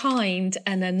one kind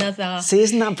and another. See,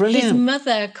 isn't that brilliant? His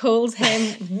mother called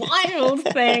him Wild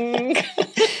Thing.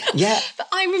 Yeah. But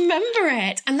I remember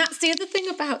it. And that's the other thing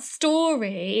about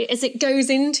story, is it goes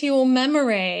into your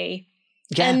memory.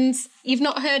 Yeah. And you've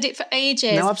not heard it for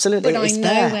ages. No, absolutely. But it's I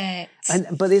know there.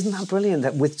 it. But isn't that brilliant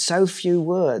that with so few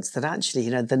words that actually,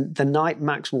 you know, the night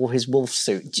Max wore his wolf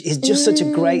suit is just such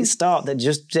a great start that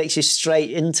just takes you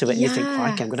straight into it. And you think,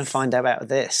 crikey, I'm going to find out about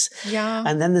this. Yeah.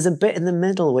 And then there's a bit in the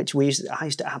middle which I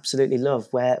used to absolutely love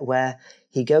where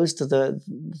he goes to the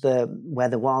where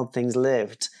the wild things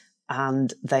lived.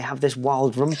 and they have this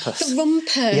wild rumpus. The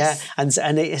rumpus. Yeah,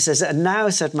 and it says, and now,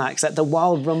 said Max, that the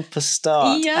wild rumpus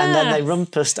start, and then they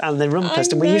rumpused and they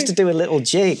rumpused. And we used to do a little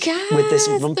jig with this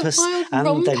rumpus,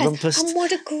 and they rumpused. And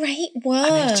what a great word.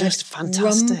 And it's just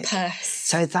fantastic. Rumpus.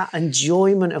 So that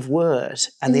enjoyment of word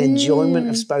and the enjoyment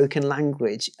of spoken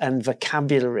language and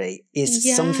vocabulary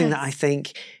is something that I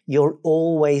think you're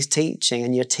always teaching,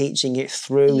 and you're teaching it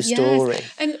through story.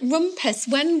 And rumpus,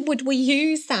 when would we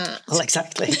use that? Well,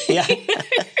 exactly. Yeah.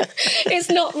 It's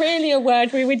not really a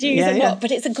word we would use a lot,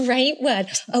 but it's a great word.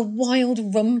 A wild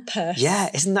rumpus. Yeah,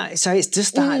 isn't that? So it's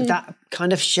just that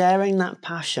kind of sharing that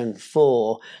passion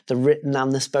for the written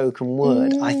and the spoken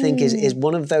word, I think is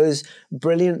one of those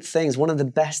brilliant things, one of the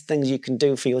best things you can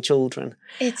do for your children.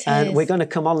 It is. And we're going to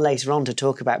come on later on to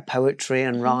talk about poetry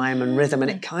and rhyme and rhythm, and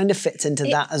it kind of fits into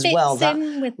that as well. That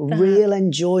real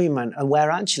enjoyment, and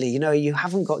where actually, you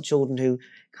haven't got children who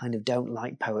kind of don't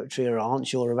like poetry or aren't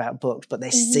sure about books, but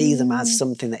they see them as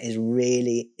something that is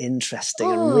really interesting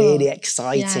and really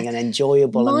exciting and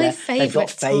enjoyable. And they've got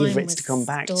favourites to come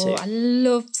back to. I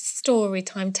loved story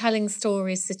time, telling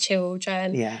stories to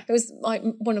children. Yeah. It was like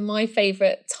one of my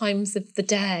favourite times of the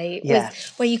day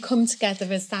was where you come together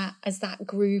as that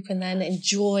group and then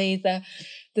enjoy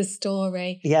the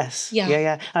story. Yes.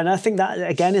 Yeah. And I think that,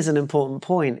 again, is an important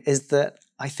point, is that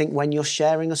I think when you're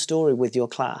sharing a story with your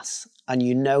class and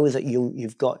you know that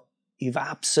you've got the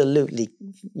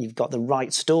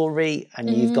right story and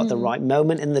you've got the right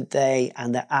moment in the day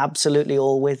and they're absolutely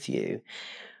all with you,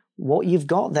 what you've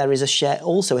got there is a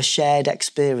shared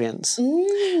experience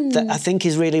that I think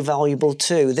is really valuable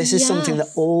too. This is something that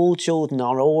all children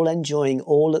are all enjoying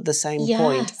all at the same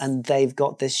point, and they've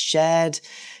got this shared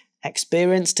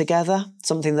experience together,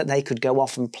 something that they could go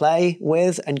off and play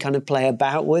with and kind of play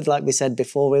about with, like we said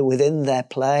before, we're within their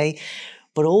play.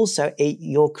 But also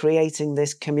you're creating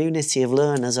this community of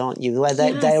learners, aren't you? Where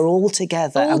they're all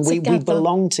together and we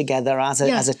belong together as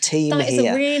a team that here. That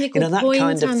is a really good that point,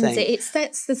 kind of Andy. thing. It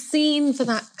sets the scene for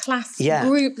that class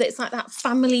group. It's like that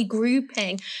family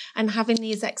grouping and having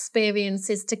these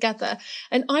experiences together.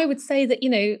 And I would say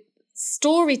that,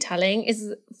 storytelling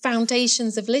is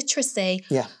foundations of literacy.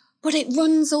 Yeah. But it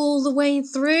runs all the way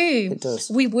through. It does.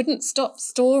 We wouldn't stop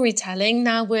storytelling.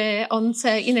 Now we're onto,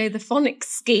 the phonics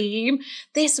scheme.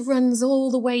 This runs all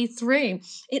the way through.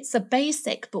 It's a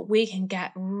basic, but we can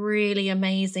get really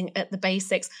amazing at the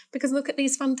basics because look at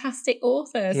these fantastic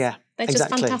authors. Yeah, They're just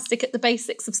fantastic at the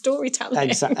basics of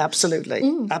storytelling.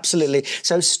 Absolutely. Absolutely.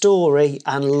 So story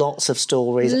and lots of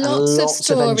stories and lots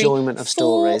of enjoyment of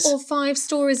stories. 4 or 5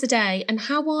 stories a day. And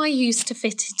how I used to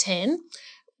fit it in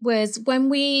was when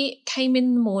we came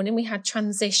in the morning, we had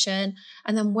transition.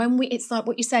 And then it's like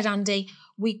what you said, Andy,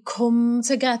 we come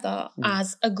together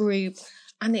as a group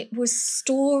and it was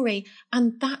story.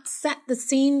 And that set the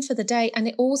scene for the day. And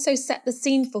it also set the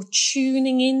scene for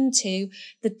tuning into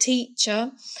the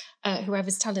teacher,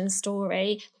 whoever's telling the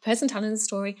story, the person telling the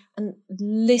story, and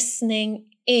listening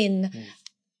in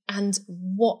and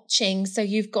watching. So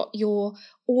you've got your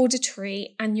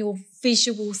auditory and your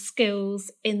visual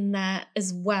skills in there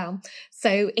as well.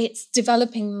 So it's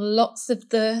developing lots of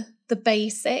the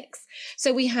basics.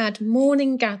 So we had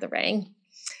morning gathering.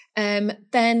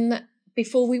 Then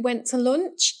before we went to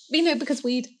lunch, because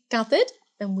we'd gathered,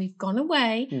 then we've gone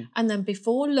away. And then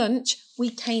before lunch, we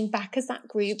came back as that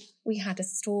group. We had a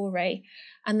story.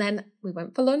 And then we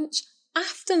went for lunch.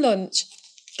 After lunch,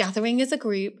 gathering as a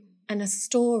group, and a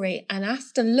story. And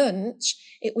after lunch,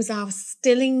 it was our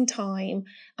stilling time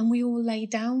and we all lay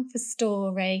down for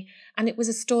story. And it was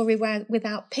a story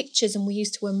without pictures and we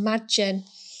used to imagine.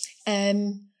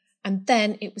 And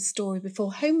then it was story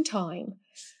before home time.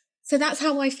 So that's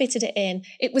how I fitted it in.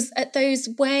 It was at those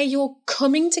where you're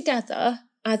coming together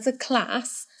as a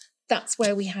class, that's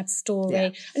where we had story.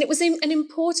 Yeah. And it was an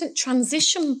important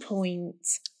transition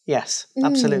point. Yes,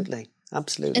 absolutely.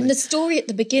 Absolutely. And the story at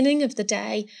the beginning of the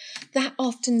day, that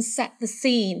often set the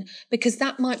scene because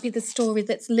that might be the story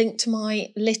that's linked to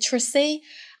my literacy.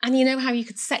 And you know how you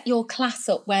could set your class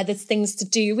up where there's things to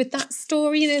do with that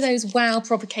story, those wow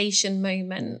provocation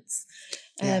moments.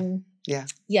 Yeah.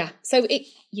 So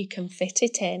you can fit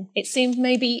it in. It seemed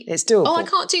maybe it's doable. Oh, I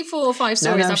can't do 4 or 5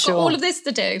 stories. I've got all of this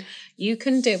to do. You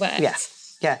can do it.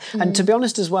 Yeah. And to be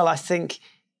honest as well, I think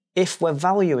if we're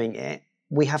valuing it,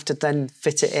 we have to then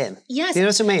fit it in. Yes. You know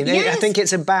what I mean? Yes. I think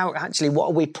it's about actually what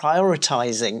are we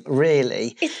prioritising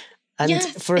really?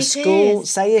 For a school,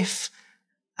 say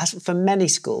as for many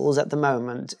schools at the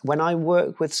moment, when I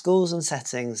work with schools and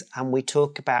settings and we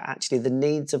talk about actually the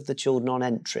needs of the children on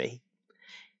entry,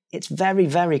 it's very,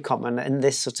 very common in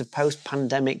this sort of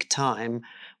post-pandemic time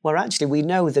where actually we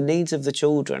know the needs of the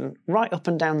children right up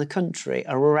and down the country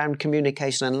are around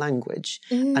communication and language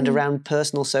and around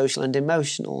personal, social and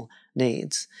emotional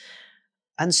needs.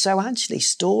 And so actually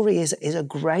story is a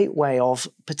great way of,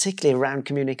 particularly around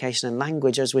communication and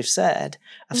language, as we've said,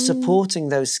 of supporting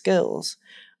those skills.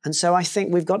 And so I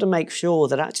think we've got to make sure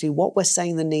that actually what we're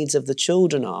saying the needs of the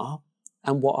children are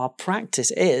and what our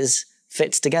practice is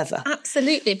fits together.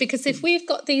 Absolutely, because if we've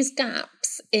got these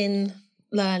gaps in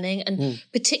learning and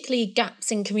particularly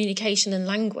gaps in communication and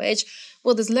language,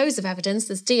 well, there's loads of evidence.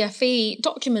 There's DFE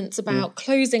documents about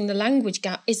closing the language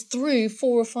gap is through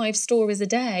 4 or 5 stories a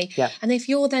day. Yeah. And if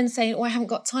you're then saying, oh, I haven't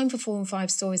got time for 4 and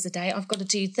 5 stories a day, I've got to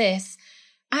do this,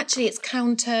 actually it's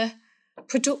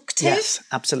counterproductive. Yes,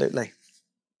 absolutely.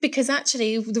 Because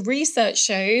actually the research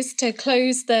shows to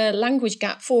close the language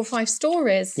gap 4 or 5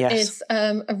 stories is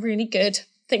a really good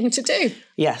thing to do.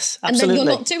 Yes, absolutely. And then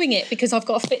you're not doing it because I've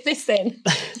got to fit this in.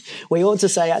 We ought to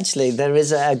say, actually, there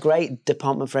is a great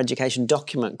Department for Education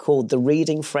document called The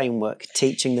Reading Framework,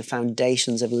 Teaching the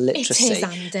Foundations of Literacy. It is,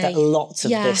 Andy. That lots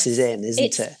of this is in,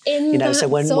 isn't it? In that so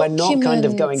when we're not kind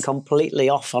of document. going completely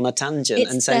off on a tangent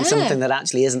and saying something that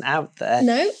actually isn't out there.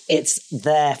 No, it's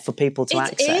there for people to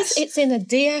access. It's in a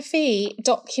DFE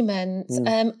document,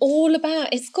 all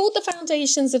about, it's called The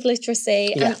Foundations of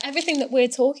Literacy, and everything that we're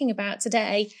talking about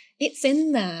today, it's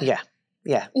in there.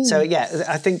 Yeah. So,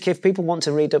 I think if people want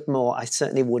to read up more, I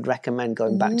certainly would recommend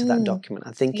going back to that document.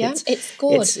 I think it's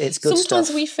good. It's good Sometimes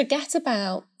stuff. we forget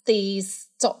about these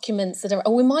documents that are,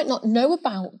 or we might not know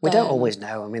about them. We don't always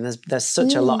know. I mean, there's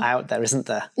such a lot out there, isn't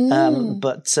there?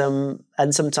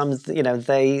 And sometimes,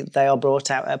 they are brought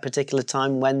out at a particular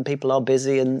time when people are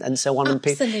busy and so on.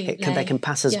 Absolutely. And they can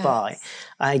pass us by.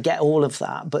 I get all of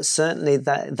that. But certainly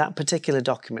that particular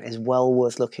document is well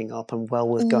worth looking up and well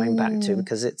worth going back to,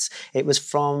 because it was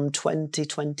from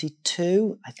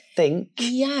 2022, I think.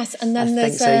 Yes. And then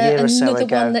there's another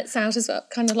one that's out as well,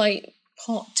 kind of like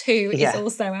Part 2 is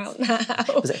also out now.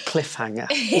 Was it a cliffhanger?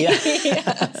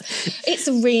 Yes. It's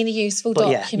a really useful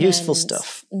document. Useful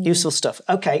stuff. Useful stuff.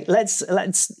 Okay, let's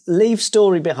leave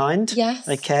story behind. Yes.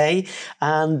 Okay,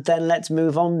 and then let's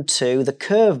move on to the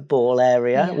curveball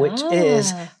area, which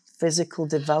is physical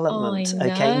development. I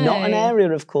know. Okay, not an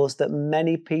area, of course, that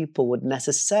many people would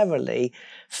necessarily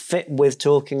fit with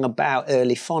talking about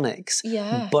early phonics.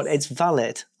 Yes. But it's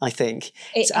valid, I think.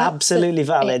 It's absolutely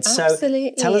valid. So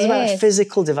tell us about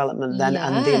physical development then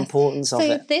and the importance of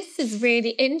it. So this is really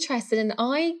interesting, and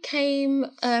I came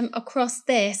across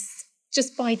this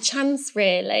just by chance,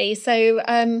 really. So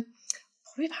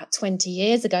probably about 20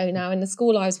 years ago now, in the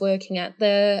school I was working at,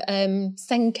 the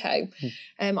Senko.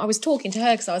 I was talking to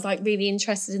her because I was like really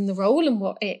interested in the role and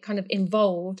what it kind of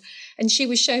involved. And she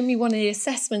was showing me one of the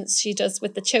assessments she does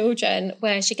with the children,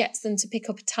 where she gets them to pick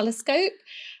up a telescope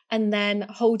and then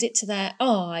hold it to their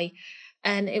eye.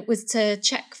 And it was to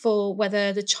check for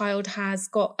whether the child has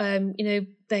got,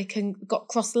 got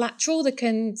cross-lateral, they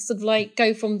can sort of like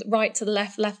go from the right to the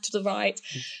left, left to the right.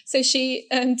 So she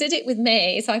did it with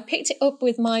me. So I picked it up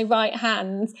with my right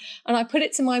hand and I put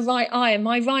it to my right eye, and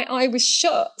my right eye was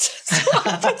shut. So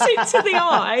I put it to the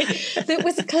eye that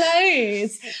was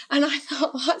closed. And I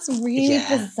thought, well, that's really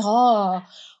bizarre.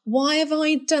 Why have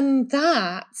I done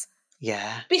that?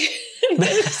 Yeah.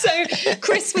 So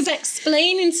Chris was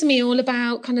explaining to me all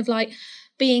about kind of like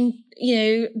being,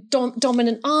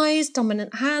 dominant eyes,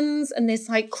 dominant hands, and this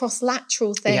like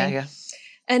cross-lateral thing. Yeah.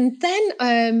 And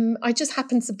then I just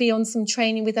happened to be on some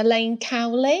training with Elaine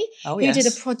Cowley, who did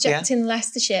a project in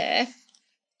Leicestershire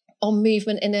on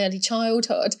movement in early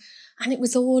childhood. And it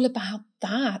was all about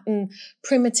that and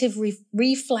primitive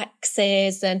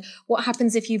reflexes and what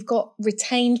happens if you've got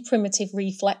retained primitive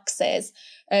reflexes.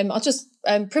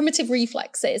 Primitive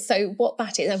reflexes. So what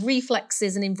that is, a reflex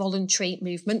is an involuntary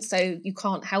movement. So you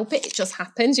can't help it. It just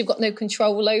happens. You've got no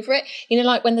control over it.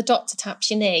 Like when the doctor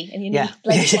taps your knee and your knee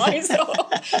blades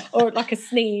or like a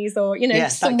sneeze or,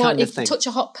 someone, if you touch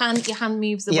a hot pan, your hand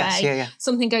moves away.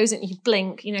 Something goes in, you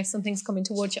blink, something's coming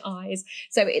towards your eyes.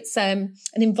 So it's an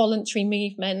involuntary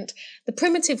movement. The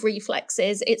primitive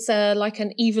reflexes, it's like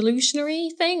an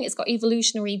evolutionary thing. It's got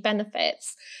evolutionary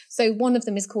benefits. So one of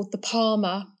them is called the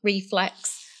palmar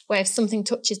reflex, where if something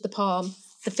touches the palm,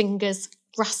 the fingers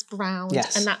grasp around.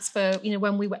 Yes. And that's for,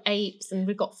 when we were apes and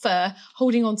we've got fur,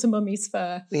 holding on to mummy's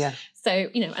fur. Yeah. So,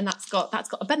 and that's got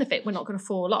a benefit. We're not going to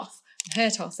fall off and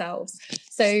hurt ourselves.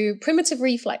 So primitive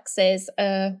reflexes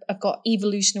have got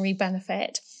evolutionary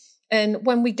benefit. And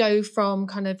when we go from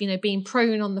kind of, being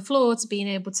prone on the floor to being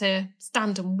able to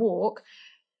stand and walk,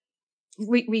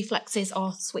 reflexes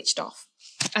are switched off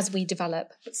as we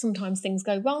develop. But sometimes things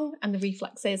go wrong and the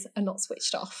reflexes are not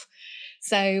switched off.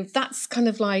 So that's kind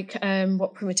of like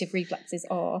what primitive reflexes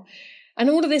are. And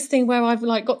all of this thing where I've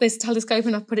like got this telescope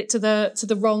and I've put it to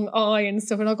the wrong eye and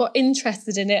stuff, and I got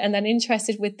interested in it, and then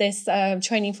interested with this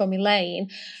training from Elaine.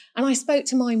 And I spoke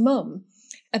to my mum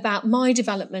about my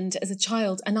development as a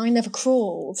child, and I never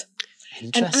crawled.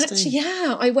 Interesting. And actually,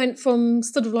 I went from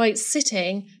sort of like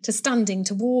sitting to standing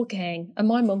to walking, and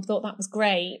my mum thought that was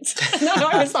great. And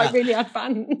I was like really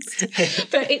advanced.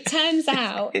 But it turns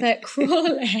out that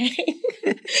crawling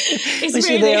is Was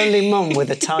she the only mum with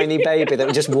a tiny baby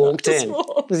that just walked in?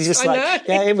 Was he just like,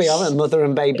 yeah, here we are, a mother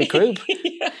and baby group.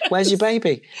 Yes. Where's your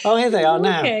baby? Oh, here they are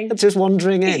now. Just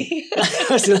wandering in.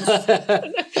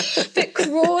 But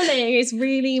crawling is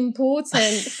really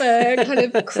important for kind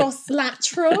of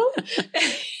cross-lateral.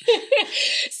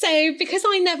 So because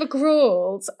I never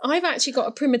crawled, I've actually got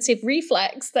a primitive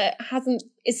reflex that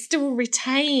is still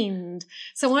retained.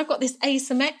 So I've got this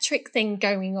asymmetric thing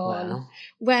going on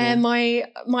where my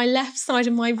left side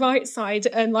and my right side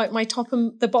and like my top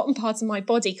and the bottom parts of my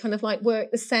body kind of like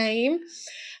work the same.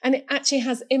 And it actually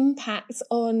has impacts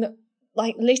on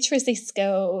like literacy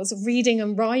skills, reading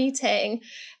and writing.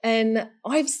 And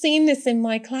I've seen this in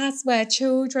my class where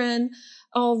children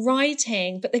are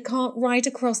writing, but they can't write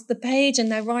across the page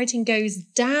and their writing goes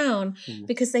down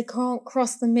because they can't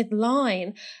cross the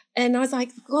midline. And I was like,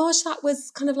 gosh, that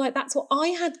was kind of like, that's what I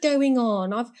had going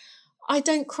on. I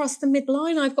don't cross the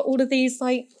midline. I've got all of these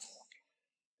like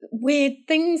weird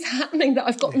things happening that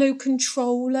I've got no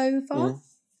control over.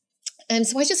 And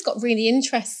so I just got really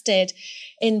interested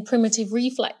in primitive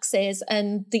reflexes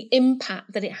and the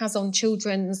impact that it has on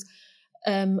children's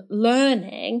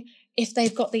learning if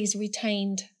they've got these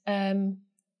retained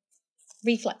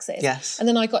reflexes. Yes. And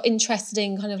then I got interested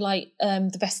in kind of like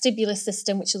the vestibular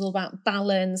system, which is all about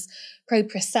balance,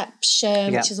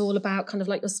 proprioception, which is all about kind of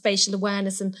like your spatial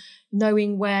awareness and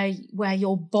knowing where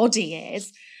your body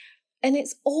is. And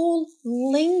it's all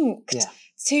linked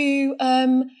to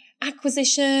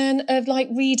acquisition of like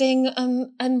reading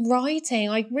and writing.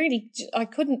 I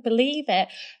couldn't believe it.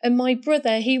 And my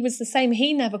brother, he was the same.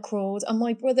 He never crawled. And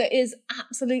my brother is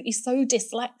absolutely so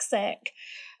dyslexic.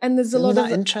 And there's a lot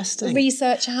of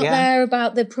research out there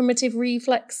about the primitive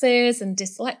reflexes and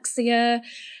dyslexia.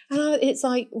 And it's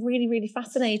like really, really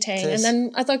fascinating. And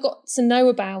then as I got to know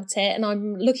about it and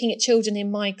I'm looking at children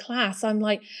in my class, I'm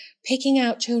like picking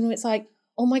out children. It's like,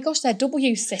 oh my gosh, they're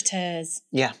W sitters.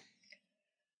 Yeah.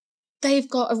 They've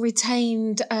got a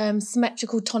retained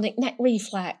symmetrical tonic neck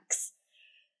reflex.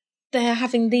 They're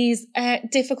having these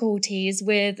difficulties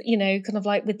with, kind of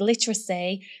like with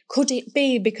literacy. Could it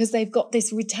be because they've got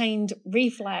this retained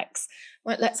reflex?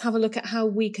 Right, let's have a look at how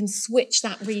we can switch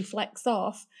that reflex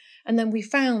off. And then we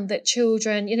found that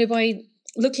children, by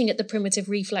looking at the primitive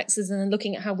reflexes and then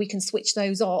looking at how we can switch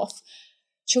those off,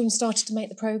 children started to make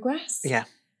the progress. Yeah.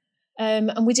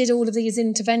 And we did all of these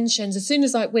interventions. As soon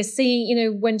as we're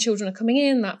seeing, when children are coming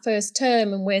in that first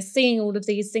term and we're seeing all of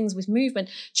these things with movement,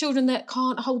 children that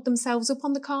can't hold themselves up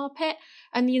on the carpet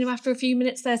and, after a few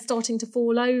minutes they're starting to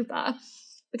fall over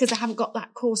because they haven't got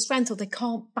that core strength or they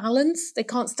can't balance. They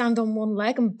can't stand on one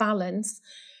leg and balance.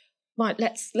 Right,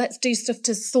 let's do stuff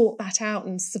to sort that out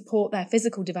and support their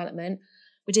physical development.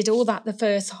 We did all that the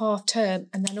first half term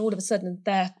and then all of a sudden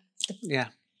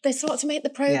they start to make the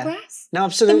progress. Yeah. No,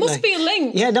 absolutely. There must be a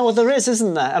link. Yeah, no, well, there is,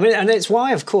 isn't there? I mean, and it's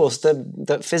why, of course,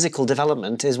 that physical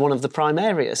development is one of the prime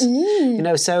areas.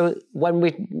 So when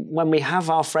we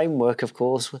have our framework, of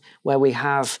course, where we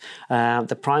have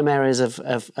the prime areas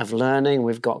of learning,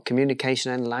 we've got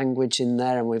communication and language in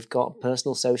there, and we've got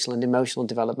personal, social, and emotional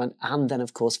development, and then,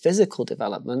 of course, physical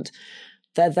development.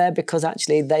 They're there because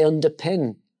actually they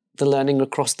underpin the learning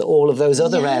across all of those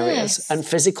other areas, and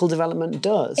physical development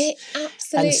does. It absolutely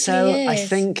is. And so is. I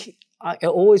think it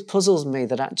always puzzles me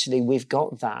that actually we've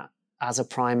got that as a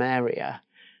prime area,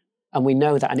 and we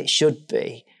know that, and it should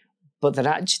be, but that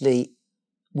actually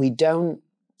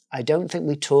I don't think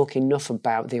we talk enough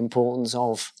about the importance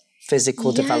of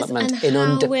physical development in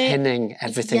underpinning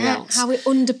everything else. How it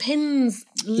underpins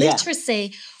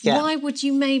literacy. Yeah. Why would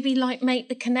you maybe make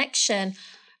the connection?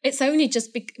 It's only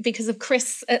just because of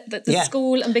Chris at the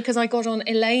school and because I got on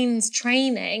Elaine's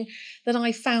training that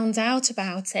I found out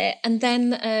about it. And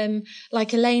then,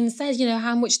 like Elaine said,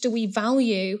 how much do we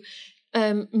value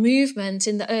movement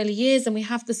in the early years? And we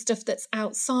have the stuff that's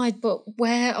outside, but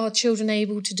where are children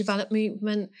able to develop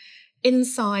movement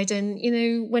inside? And,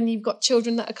 when you've got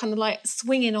children that are kind of like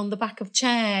swinging on the back of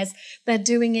chairs, they're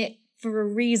doing it for a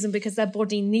reason because their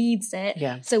body needs it.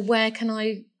 Yeah. So where can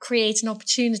I create an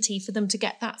opportunity for them to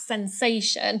get that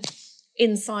sensation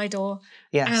inside or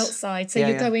outside? So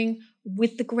you're going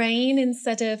with the grain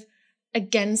instead of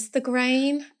against the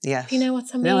grain. Yes. If you know what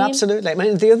I mean? No, absolutely. I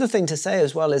mean, the other thing to say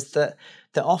as well is that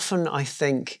often I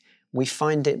think we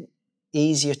find it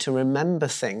easier to remember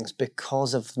things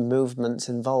because of the movements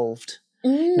involved.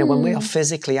 You know, when we are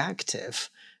physically active,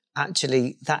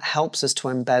 actually that helps us to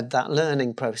embed that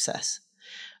learning process.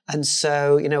 And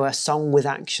so, you know, a song with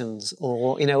actions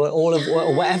or, you know, all of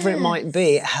whatever it might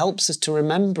be, it helps us to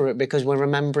remember it because we're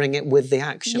remembering it with the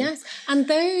action. Yes. And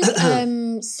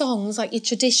those songs, like your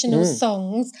traditional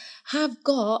songs, have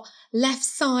got left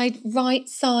side, right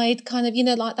side, kind of, you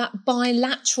know, like that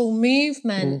bilateral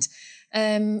movement.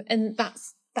 And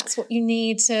that's what you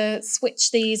need to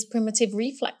switch these primitive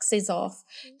reflexes off.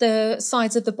 The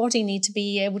sides of the body need to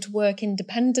be able to work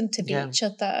independent of each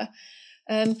other.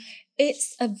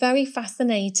 It's a very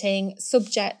fascinating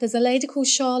subject. There's a lady called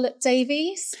Charlotte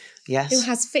Davies who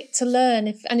has Fit to Learn.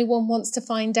 If anyone wants to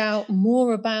find out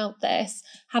more about this,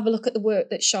 have a look at the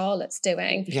work that Charlotte's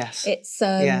doing. Yes. It's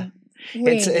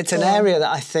really it's an area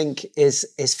that I think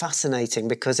is fascinating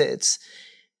because it's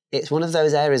one of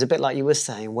those areas, a bit like you were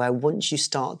saying, where once you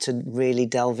start to really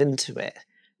delve into it,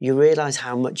 you realise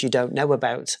how much you don't know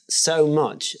about so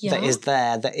much that is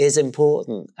there, that is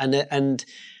important. And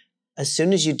as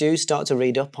soon as you do start to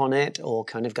read up on it or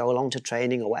kind of go along to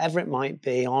training or whatever it might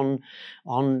be on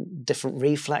different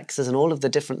reflexes and all of the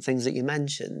different things that you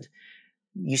mentioned,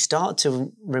 you start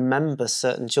to remember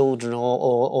certain children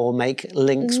or make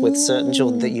links with certain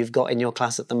children that you've got in your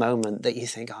class at the moment that you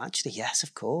think, oh, actually, yes,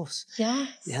 of course. Yes.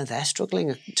 Yeah, they're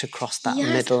struggling to cross that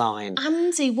midline.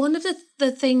 Andy, one of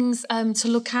the things to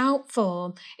look out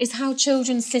for is how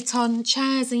children sit on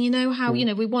chairs. And you know how, you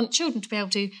know, we want children to be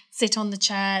able to sit on the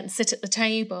chair and sit at the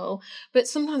table. But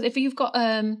sometimes if you've got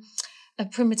a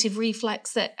primitive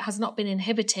reflex that has not been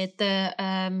inhibited,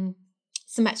 the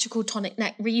symmetrical tonic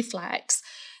neck reflex,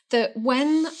 that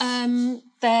when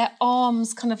their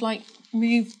arms kind of like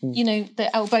move, you know,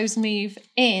 the elbows move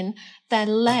in, their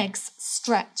legs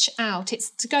stretch out.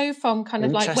 It's to go from kind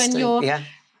of like when you're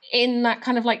in that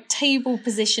kind of like table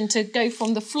position to go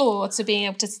from the floor to being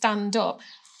able to stand up,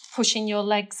 pushing your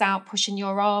legs out, pushing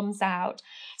your arms out.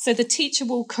 So the teacher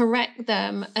will correct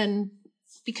them, and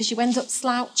because you end up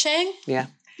slouching,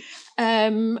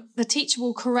 the teacher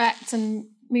will correct and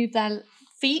move their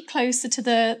feet closer to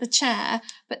the chair,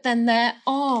 but then their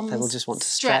arms they will just want to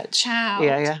stretch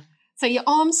out. So your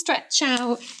arms stretch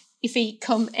out, your feet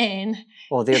come in.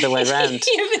 Or the other way around.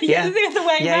 The other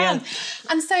way around.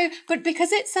 And so, but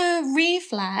because it's a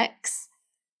reflex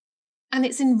and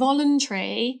it's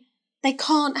involuntary, they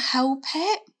can't help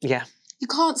it. Yeah. You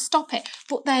can't stop it.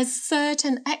 But there's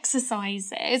certain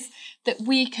exercises that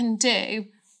we can do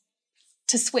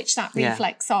to switch that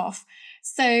reflex off.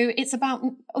 So it's about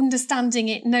understanding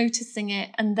it, noticing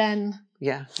it, and then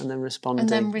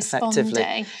responding.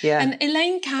 Effectively. Yeah. And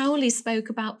Elaine Cowley spoke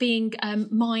about being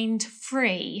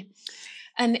mind-free.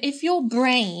 And if your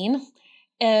brain,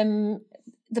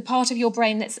 the part of your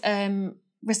brain that's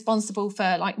responsible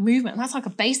for like movement, that's like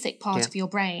a basic part of your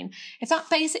brain. If that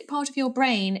basic part of your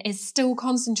brain is still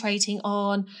concentrating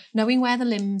on knowing where the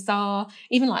limbs are,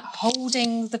 even like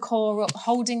holding the core up,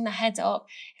 holding the head up,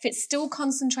 if it's still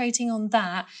concentrating on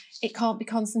that, it can't be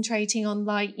concentrating on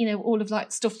like, you know, all of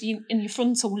like stuff in your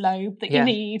frontal lobe that you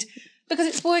need, because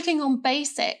it's working on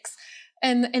basics.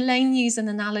 And Elaine used an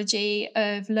analogy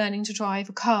of learning to drive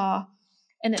a car.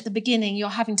 And at the beginning, you're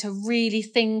having to really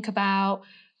think about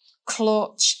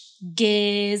clutch,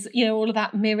 gears, you know, all of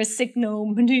that mirror signal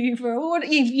maneuver.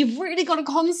 You've really got to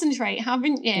concentrate,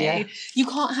 haven't you? Yeah. You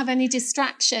can't have any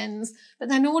distractions. But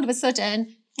then all of a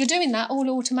sudden, you're doing that all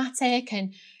automatic,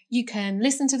 and you can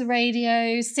listen to the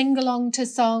radio, sing along to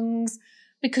songs,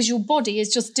 because your body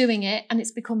is just doing it and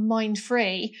it's become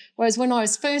mind-free. Whereas when I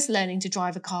was first learning to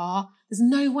drive a car, there's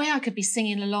no way I could be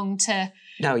singing along to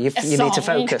No, you need to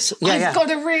focus. I've got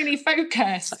to really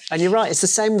focus. And you're right, it's the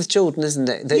same with children, isn't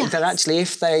it? That actually,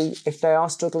 if they are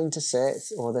struggling to sit,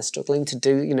 or they're struggling to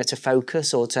do, you know, to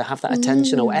focus or to have that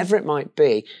attention or whatever it might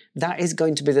be, that is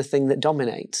going to be the thing that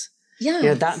dominates. Yeah. You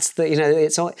know, that's the, you know,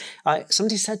 it's all,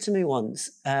 somebody said to me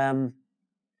once,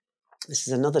 this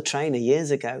is another trainer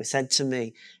years ago, said to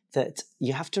me that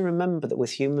you have to remember that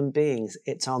with human beings,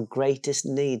 it's our greatest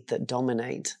need that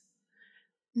dominate.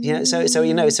 You know, so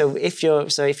if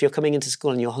you're coming into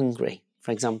school and you're hungry,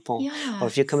 for example, or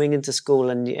if you're coming into school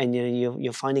and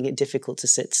you're finding it difficult to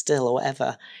sit still or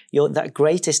whatever, that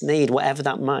greatest need, whatever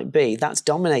that might be, that's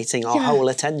dominating our whole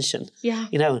attention. Yeah.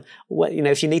 You know,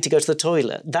 if you need to go to the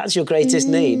toilet, that's your greatest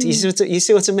need. You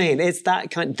see what I mean? It's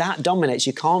that dominates.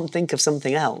 You can't think of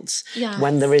something else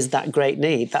when there is that great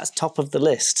need. That's top of the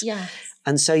list. Yeah.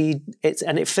 And so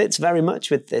it fits very much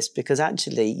with this, because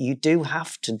actually you do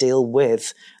have to deal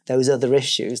with those other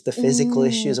issues, the physical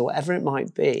issues or whatever it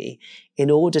might be,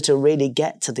 in order to really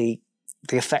get to the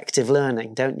effective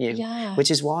learning, don't you? Yeah. Which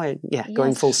is why,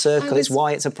 going full circle, it's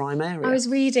why it's a prime area. I was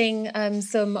reading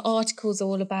some articles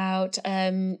all about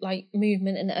like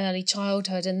movement in early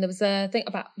childhood, and there was a thing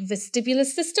about vestibular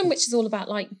system, which is all about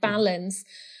like balance.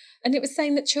 And it was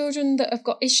saying that children that have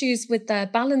got issues with their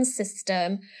balance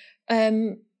system,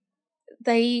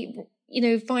 they,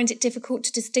 find it difficult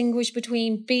to distinguish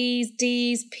between B's,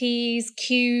 D's, P's,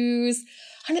 Q's.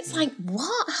 And it's like,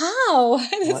 what? How?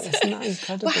 Isn't that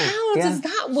incredible? Well, how does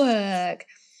that work?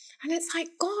 And it's like,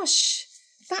 gosh,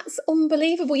 that's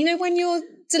unbelievable. When you're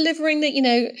delivering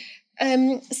the,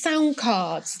 sound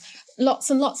cards, lots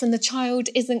and lots, and the child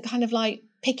isn't kind of like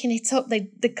picking it up. They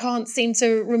can't seem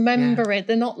to remember it.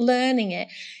 They're not learning it.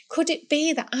 Could it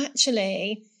be that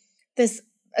actually there's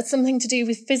something to do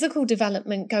with physical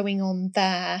development going on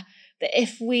there? That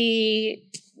if we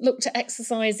looked at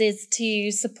exercises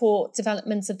to support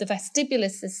development of the vestibular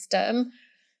system,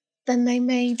 then they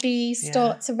maybe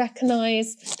start to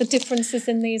recognise the differences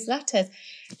in these letters.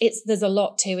 There's a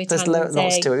lot to it. There's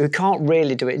lots to it. We can't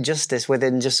really do it justice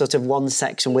within just sort of one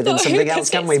section within something else,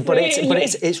 can we? But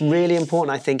it's really important,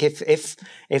 I think,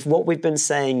 if what we've been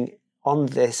saying on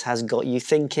this has got you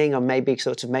thinking, or maybe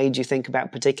sort of made you think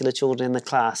about particular children in the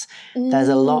class, there's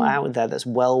a lot out there that's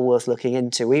well worth looking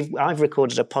into. I've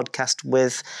recorded a podcast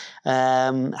with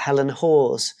Helen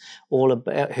Hawes,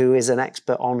 who is an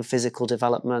expert on physical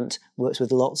development, works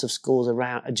with lots of schools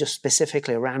around, just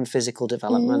specifically around physical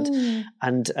development.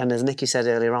 And as Nicky said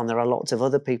earlier on, there are lots of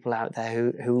other people out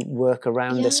there who work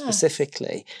around this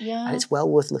specifically. And it's well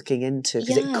worth looking into,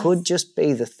 because it could just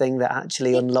be the thing that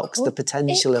actually unlocks the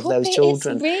potential of those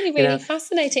children. It's really, really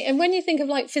fascinating. And when you think of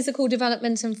like physical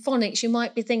development and phonics, you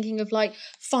might be thinking of like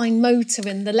fine motor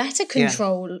and the letter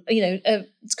control,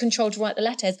 control to write the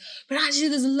letters. But actually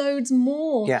there's loads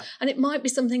more. And it might be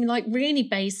something like really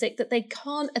basic that they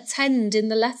can't attend in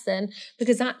the lesson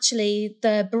because actually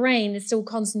their brain is still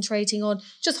concentrating on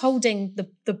just holding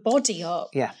the body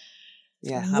up.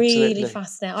 Yeah, really absolutely.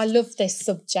 Fascinating. I love this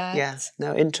subject. Yeah,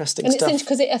 no, interesting and stuff. And it's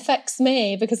because it affects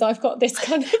me, because I've got this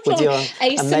kind of with your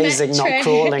amazing not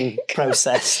crawling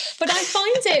process. But I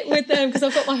find it with them, because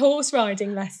I've got my horse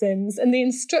riding lessons, and the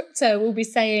instructor will be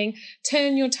saying,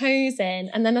 turn your toes in.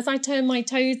 And then as I turn my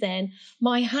toes in,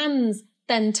 my hands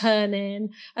then turn in,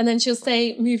 and then she'll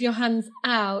say, move your hands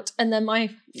out, and then my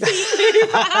feet move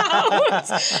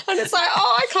out. And it's like,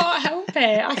 I can't help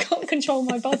it. I can't control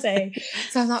my body.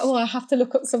 So I'm like, I have to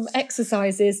look up some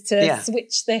exercises to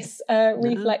switch this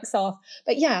reflex off.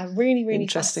 But really, really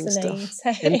interesting fascinating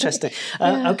stuff. Interesting.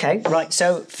 Okay, right.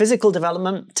 So physical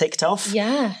development ticked off.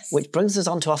 Yes. Which brings us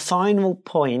on to our final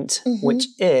point, which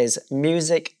is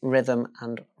music, rhythm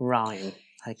and rhyme.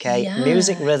 Okay,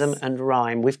 music, rhythm and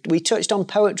rhyme. We touched on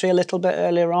poetry a little bit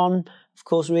earlier on, of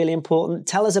course, really important.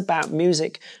 Tell us about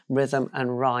music, rhythm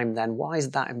and rhyme then. Why is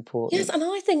that important? Yes, and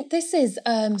I think this is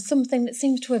something that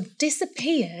seems to have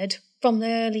disappeared from the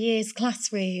early years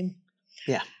classroom.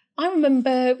 Yeah. I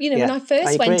remember, when I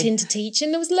first went into teaching,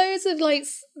 there was loads of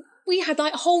we had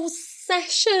whole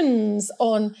sessions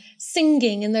on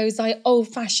singing in those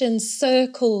old-fashioned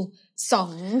circle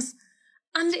songs.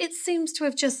 And it seems to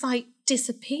have just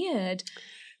disappeared,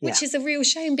 which is a real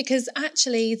shame, because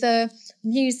actually the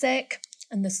music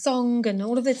and the song and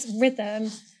all of this rhythm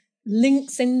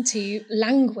links into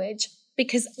language,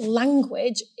 because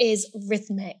language is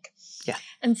rhythmic. Yeah.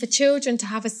 And for children to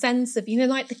have a sense of,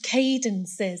 the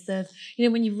cadences of,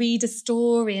 when you read a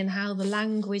story and how the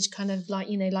language kind of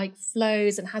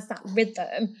flows and has that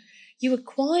rhythm, you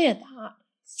acquire that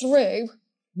through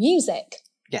music.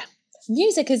 Yeah.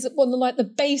 Music is one of the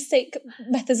basic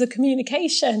methods of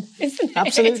communication, isn't it?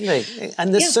 Absolutely.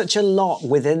 And there's such a lot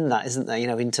within that, isn't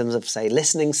there? In terms of, say,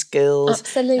 listening skills.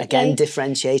 Absolutely. Again,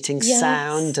 differentiating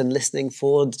sound and listening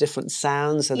for the different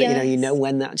sounds so that, you know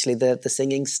when actually the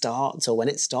singing starts or when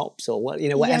it stops or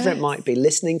whatever it might be.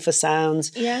 Listening for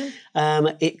sounds. Yeah.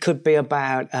 It could be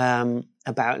about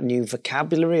new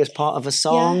vocabulary as part of a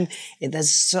song.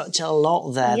 There's such a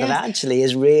lot there that actually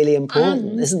is really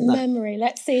important, isn't there? Memory.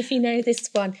 Let's see if you know this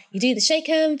one. You do the shake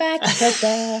and back.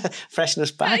 Freshness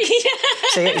back.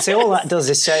 See, all that does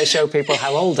is show people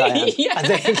how old I am,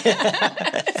 I think.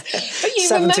 But you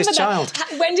 70s remember child.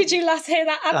 That. When did you last hear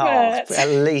that advert? At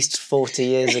least 40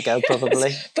 years ago,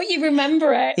 probably. But you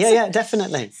remember it. Yeah,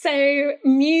 definitely. So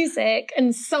music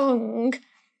and song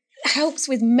helps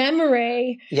with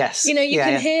memory. Yes. You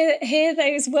can hear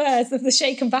those words of the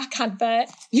shake and back advert.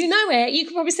 You know it. You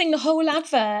could probably sing the whole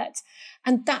advert.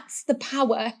 And that's the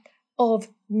power of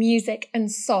music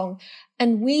and song.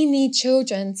 And we need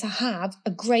children to have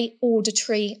a great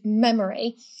auditory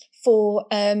memory for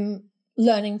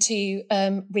learning to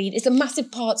read. It's a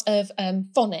massive part of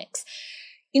phonics.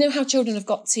 You know how children have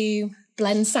got to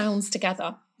blend sounds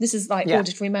together? This is like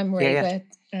auditory memory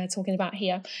we're talking about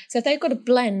here. So if they've got to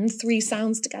blend 3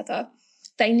 sounds together,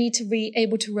 they need to be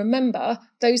able to remember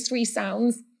those 3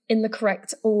 sounds in the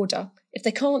correct order. If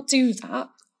they can't do that,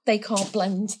 they can't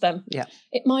blend them. Yeah.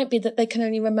 It might be that they can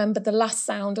only remember the last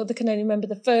sound, or they can only remember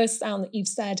the first sound that you've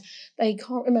said. They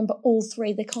can't remember all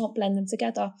 3. They can't blend them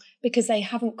together because they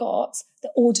haven't got the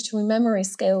auditory memory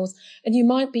skills. And you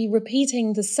might be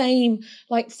repeating the same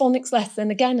like phonics lesson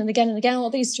again and again and again.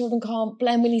 Oh, these children can't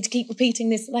blend. We need to keep repeating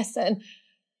this lesson.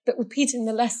 But repeating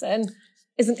the lesson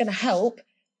isn't going to help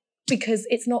because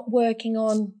it's not working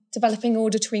on developing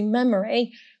auditory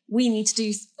memory. We need to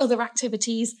do other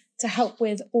activities to help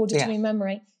with auditory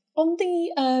memory. On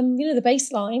the, the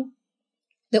baseline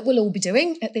that we'll all be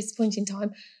doing at this point in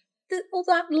time, all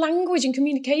that language and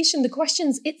communication, the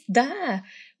questions, it's there.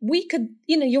 We could,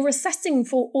 you're assessing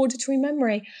for auditory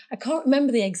memory. I can't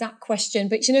remember the exact question,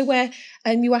 but where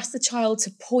you ask the child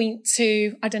to point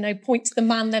to, point to the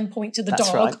man, then point to the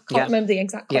dog. Right. Can't remember the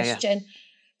exact question.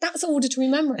 That's auditory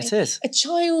memory. It is. A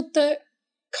child that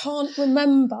can't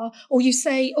remember, or you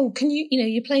say, oh, can you,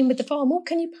 you're playing with the farm, oh,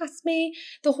 can you pass me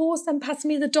the horse, then pass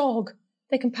me the dog.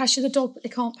 They can pass you the dog, but they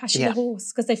can't pass you the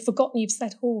horse because they've forgotten you've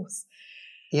said horse.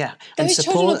 Yeah, and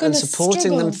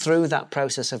supporting them through that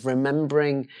process of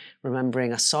remembering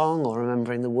a song or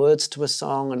remembering the words to a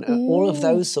song, and all of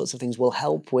those sorts of things will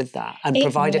help with that and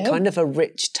provide a kind of a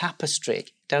rich tapestry,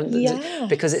 don't they? Yes.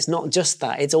 Because it's not just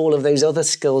that; it's all of those other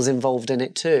skills involved in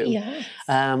it too. Yes.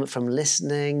 From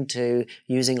listening to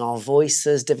using our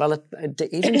voices,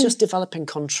 even just developing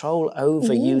control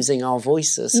over using our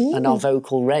voices and our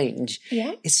vocal range.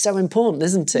 Yeah. It's so important,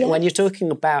 isn't it? Yeah. When you're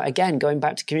talking about, again, going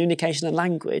back to communication and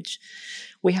language,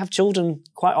 we have children,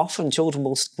 quite often children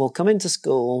will come into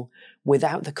school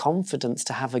without the confidence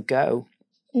to have a go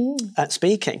at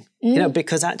speaking,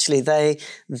 because actually they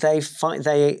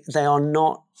are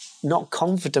not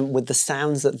confident with the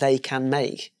sounds that they can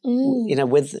make,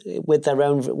 with their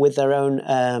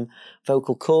own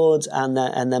vocal cords and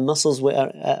their muscles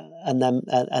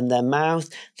and their mouth,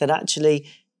 that actually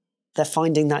they're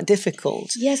finding that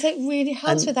difficult. Yes, it really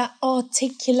helps with that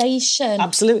articulation.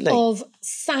 Absolutely. Of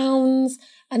sounds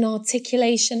and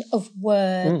articulation of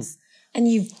words. And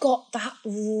you've got that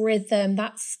rhythm,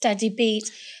 that steady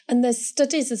beat. And there's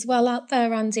studies as well out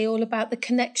there, Andy, all about the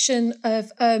connection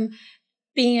of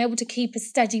being able to keep a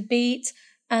steady beat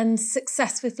and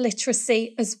success with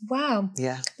literacy as well.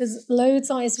 Yeah. There's loads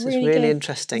of it's really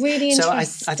interesting. Really so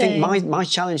interesting. I think my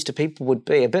challenge to people would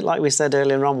be, a bit like we said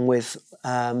earlier on with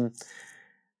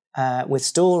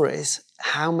stories,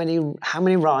 how many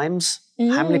rhymes,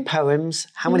 how many poems,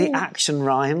 how many action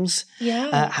rhymes,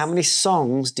 how many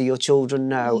songs do your children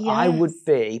know? Yes. I would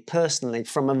be, personally,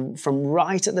 from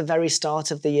right at the very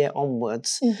start of the year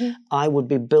onwards, I would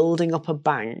be building up a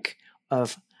bank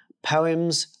of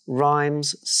poems,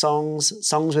 rhymes, songs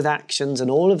with actions, and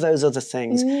all of those other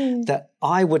things that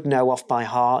I would know off by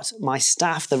heart, my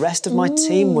staff, the rest of my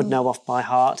team would know off by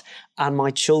heart, and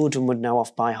my children would know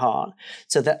off by heart.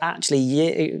 So that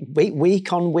actually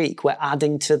week on week, we're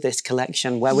adding to this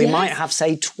collection where we might have,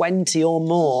 say, 20 or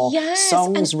more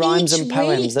songs, rhymes and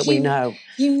poems that we know.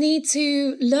 You need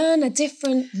to learn a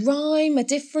different rhyme, a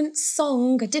different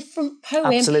song, a different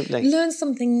poem. Absolutely. Learn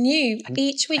something new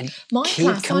each week. My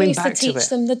class, I used to teach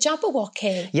them the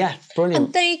Jabberwocky. Yeah, brilliant.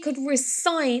 And they could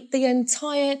recite the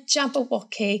entire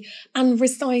Jabberwocky and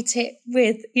recite it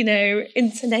with,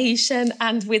 intonation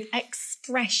and with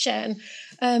expression.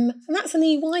 And that's an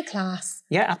EY class.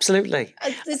 Yeah, absolutely.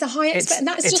 There's a high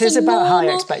expectation. It is about high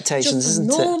expectations,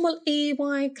 isn't it? Normal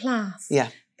EY class. Yeah.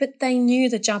 But they knew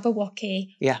the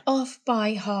Jabberwocky off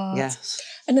by heart. Yes.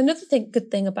 And another good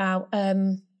thing about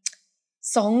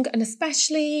song, and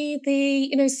especially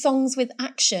the songs with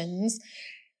actions,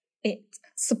 it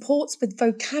supports with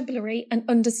vocabulary and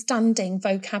understanding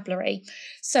vocabulary.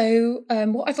 So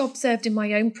what I've observed in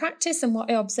my own practice and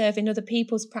what I observe in other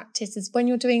people's practice is when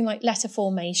you're doing like letter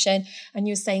formation and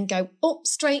you're saying go up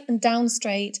straight and down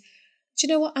straight. Do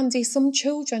you know what, Andy? Some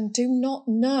children do not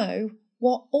know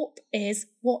what up is,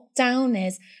 what down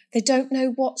is. They don't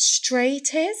know what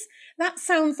straight is. That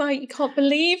sounds like you can't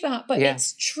believe that, but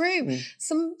it's true.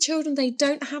 Some children, they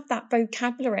don't have that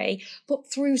vocabulary,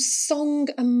 but through song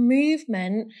and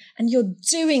movement, and you're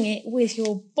doing it with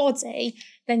your body,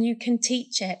 then you can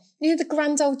teach it. The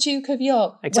Grand Old Duke of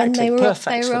York. Exactly, when they were perfect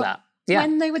up, they were for up. that. Yeah.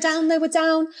 When they were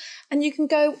down, and you can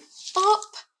go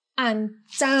up and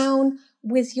down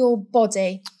with your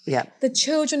body. Yeah. The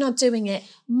children are doing it,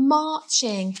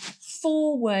 marching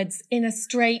forwards in a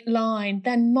straight line,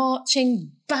 then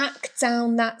marching back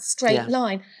down that straight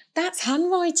line. That's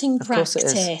handwriting practice. Of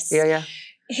course it is. Yeah, yeah.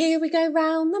 Here we go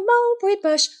round the mulberry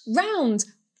bush, round.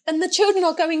 And the children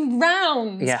are going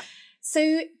round. Yeah.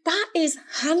 So that is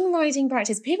handwriting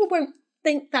practice. People won't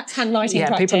think that's handwriting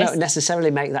practice. People don't necessarily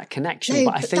make that connection, No,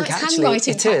 but I think actually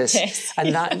it is.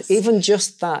 And that even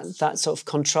just that sort of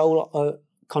control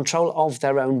of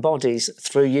their own bodies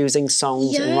through using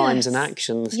songs and rhymes and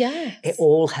actions, it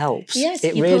all helps. Yes,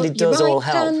 it really does all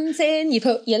help. You put your right hands in, you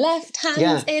put your left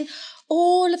hands in,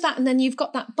 all of that, and then you've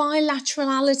got that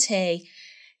bilaterality.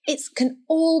 It can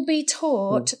all be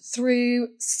taught through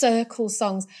circle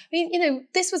songs. I mean,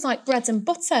 this was like bread and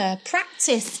butter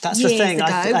practice. That's years the thing.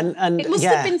 Ago. And it must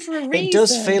have been for a reason. It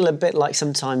does feel a bit like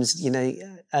sometimes,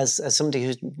 as somebody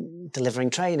who's delivering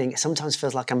training, it sometimes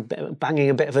feels like I'm banging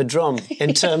a bit of a drum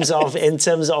in terms of,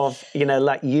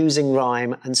 like using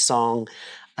rhyme and song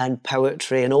and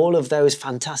poetry and all of those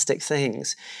fantastic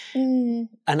things. And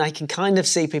I can kind of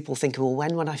see people thinking, well,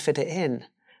 when would I fit it in?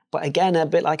 But again, a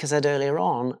bit like I said earlier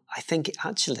on, I think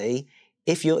actually,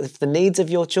 if the needs of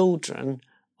your children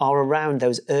are around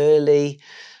those early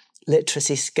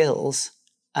literacy skills,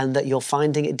 and that you're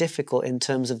finding it difficult in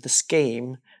terms of the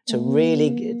scheme to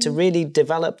really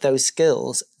develop those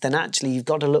skills, then actually you've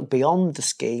got to look beyond the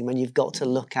scheme, and you've got to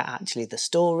look at actually the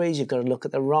stories, you've got to look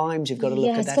at the rhymes, you've got to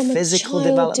look at their physical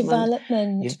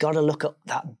development. You've got to look at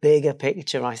that bigger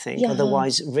picture, I think.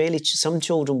 Otherwise, really, some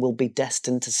children will be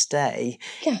destined to stay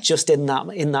just in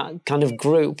that kind of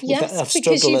group of strugglers.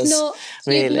 Because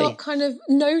you've not kind of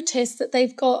noticed that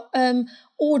they've got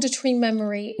auditory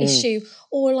memory issue,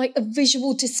 or like a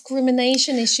visual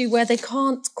discrimination issue where they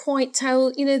can't quite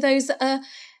tell, those that are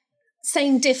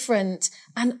saying different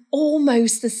and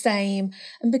almost the same.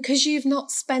 And because you've not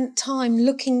spent time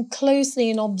looking closely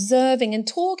and observing and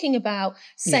talking about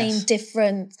same,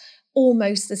 different,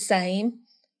 almost the same,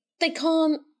 they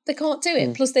can't do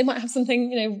it. Plus they might have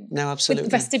something, with the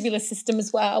vestibular system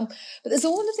as well. But there's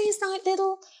all of these like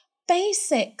little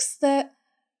basics that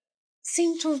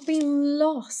seem to have been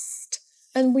lost,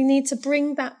 and we need to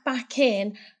bring that back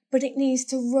in, but it needs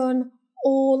to run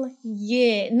all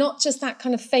year, not just that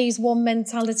kind of phase one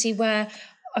mentality where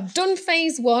I've done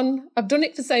phase one, I've done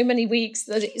it for so many weeks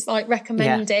that it's like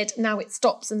recommended, now it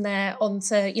stops and they're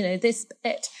onto, this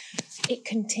bit. It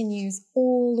continues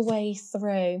all the way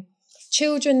through.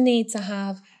 Children need to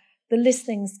have the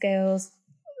listening skills,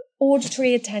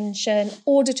 auditory attention,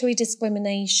 auditory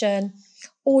discrimination,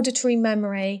 auditory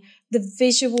memory, the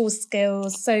visual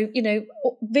skills. So,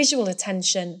 visual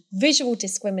attention, visual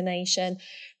discrimination.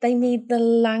 They need the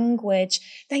language.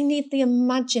 They need the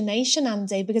imagination,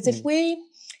 Andy, because if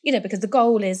because the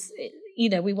goal is,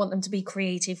 we want them to be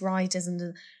creative writers,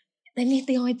 and they need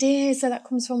the ideas. So that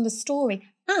comes from the story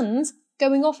and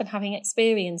going off and having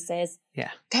experiences.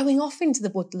 Yeah. Going off into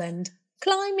the woodland,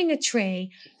 climbing a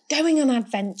tree, going on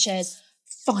adventures,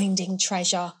 finding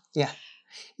treasure. Yeah.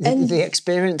 The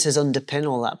experiences underpin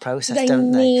all that process,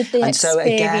 don't they? And so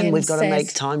again, we've got to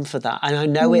make time for that. And I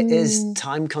know it is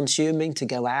time consuming to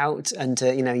go out and to,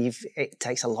 it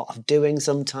takes a lot of doing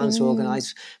sometimes to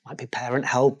organise, might be parent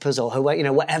helpers or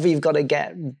whatever you've got to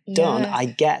get done. I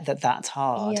get that that's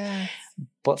hard. Yes.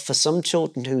 But for some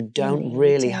children who don't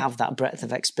really have that breadth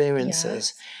of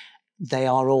experiences, they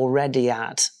are already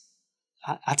at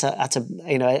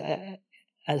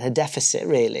a deficit,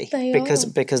 really,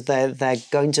 because they're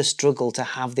going to struggle to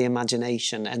have the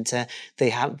imagination and to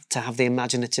have the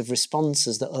imaginative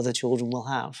responses that other children will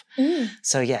have.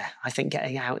 So I think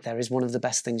getting out there is one of the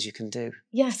best things you can do.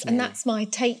 Yes, really. And that's my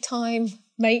take time,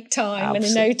 make time, and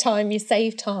in no time you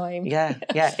save time.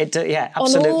 Absolutely.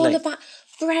 On all of that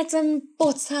bread and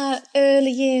butter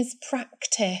early years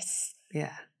practice.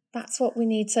 Yeah, that's what we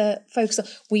need to focus on.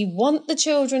 We want the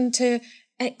children to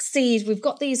exceed. We've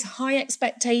got these high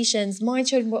expectations. My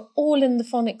children were all in the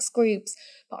phonics groups,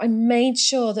 but I made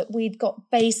sure that we'd got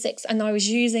basics, and I was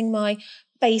using my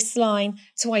baseline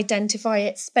to identify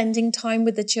it, spending time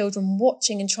with the children,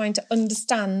 watching and trying to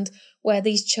understand where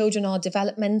these children are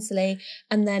developmentally,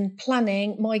 and then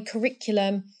planning my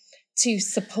curriculum to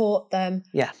support them.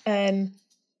 And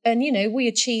we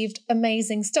achieved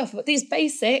amazing stuff, but these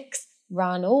basics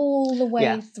ran all the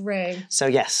way through.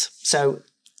 So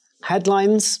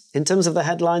headlines, in terms of the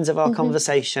headlines of our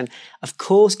conversation, of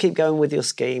course, keep going with your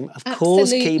scheme. Of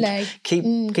course,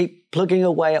 keep plugging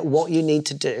away at what you need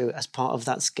to do as part of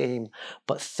that scheme.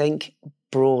 But think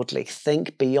broadly.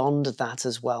 Think beyond that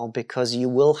as well, because you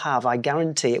will have, I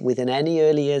guarantee it, within any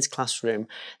early years classroom,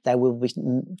 there will be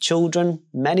children,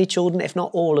 many children, if not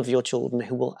all of your children,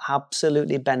 who will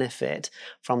absolutely benefit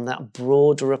from that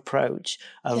broader approach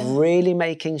of really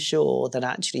making sure that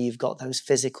actually you've got those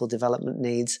physical development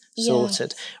needs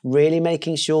sorted, really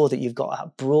making sure that you've got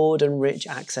that broad and rich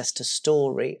access to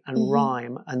story and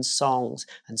rhyme and songs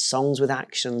with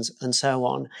actions and so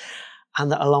on.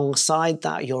 And that alongside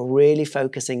that, you're really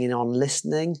focusing in on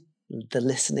listening, the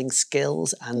listening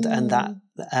skills, and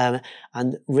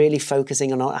really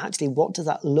focusing on actually what does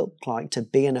that look like to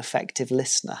be an effective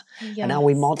listener? And are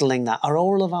we modelling that? Are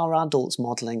all of our adults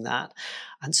modelling that?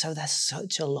 And so there's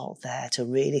such a lot there to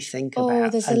really think about. Oh,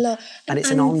 there's a lot. And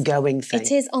it's an ongoing thing.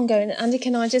 It is ongoing. Andy,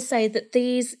 can I just say that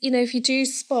these, if you do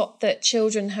spot that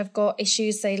children have got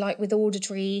issues, say like with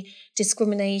auditory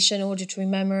discrimination, auditory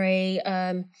memory,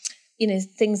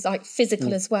 things like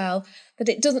physical as well, that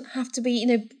it doesn't have to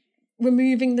be,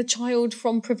 removing the child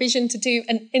from provision to do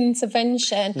an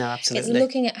intervention. No, absolutely. It's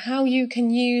looking at how you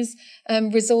can use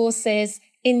resources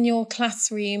in your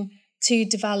classroom to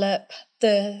develop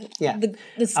the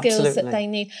skills that they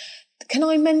need. Can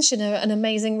I mention an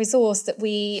amazing resource that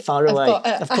we have got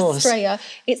at Australia?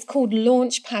 It's called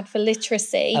Launchpad for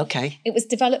Literacy. Okay. It was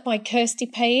developed by Kirsty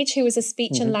Page, who was a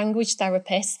speech and language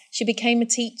therapist. She became a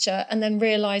teacher and then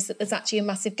realised that there's actually a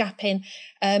massive gap in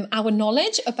our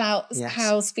knowledge about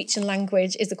how speech and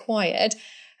language is acquired.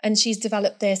 And she's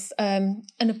developed this, an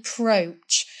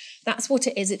approach. That's what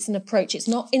it is. It's an approach. It's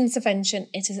not intervention.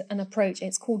 It is an approach.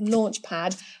 It's called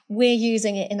Launchpad. We're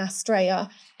using it in Australia.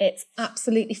 It's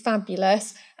absolutely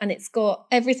fabulous. And it's got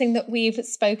everything that we've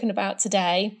spoken about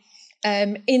today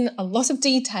in a lot of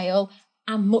detail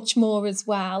and much more as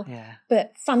well. Yeah.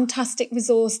 But fantastic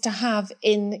resource to have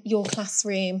in your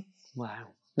classroom. Wow.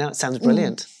 No, it sounds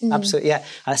brilliant. Absolutely, yeah.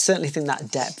 I certainly think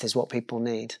that depth is what people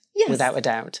need, without a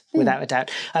doubt. Without a doubt.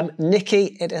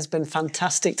 Nicky, it has been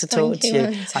fantastic to talk to you.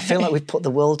 Andy. I feel like we've put the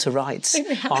world to rights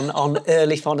on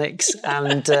early phonics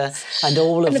and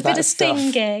all of that stuff. And a bit of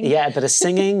singing. Yeah, a bit of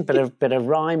singing, bit of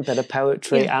rhyme, bit of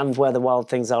poetry, and Where the Wild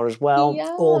Things Are as well.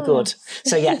 Yeah. All good.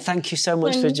 So yeah, thank you so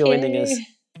much for joining us.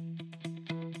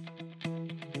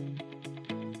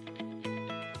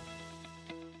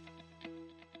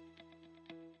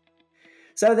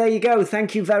 So there you go.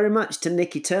 Thank you very much to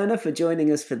Nicky Turner for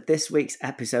joining us for this week's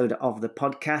episode of the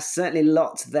podcast. Certainly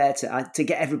lots there to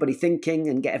get everybody thinking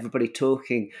and get everybody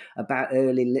talking about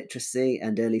early literacy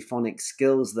and early phonics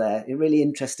skills there. Really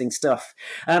interesting stuff.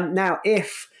 Now,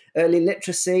 if early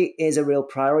literacy is a real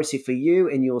priority for you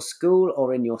in your school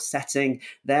or in your setting,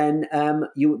 then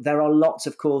there are lots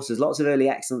of courses, lots of early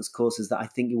excellence courses that I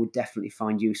think you would definitely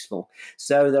find useful.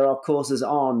 So there are courses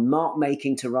on mark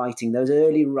making to writing, those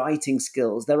early writing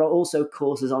skills. There are also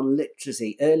courses on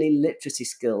literacy, early literacy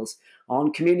skills,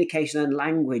 on communication and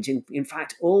language. In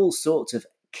fact, all sorts of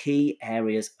key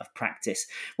areas of practice.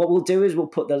 What we'll do is we'll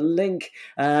put the link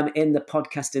in the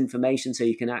podcast information so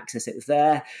you can access it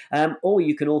there, or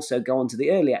you can also go onto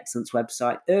the Early Excellence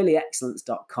website,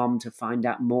 earlyexcellence.com, to find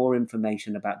out more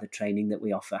information about the training that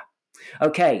we offer.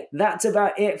 Okay, that's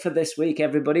about it for this week,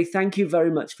 everybody. Thank you very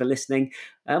much for listening,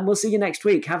 and we'll see you next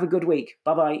week. Have a good week.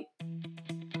 Bye-bye.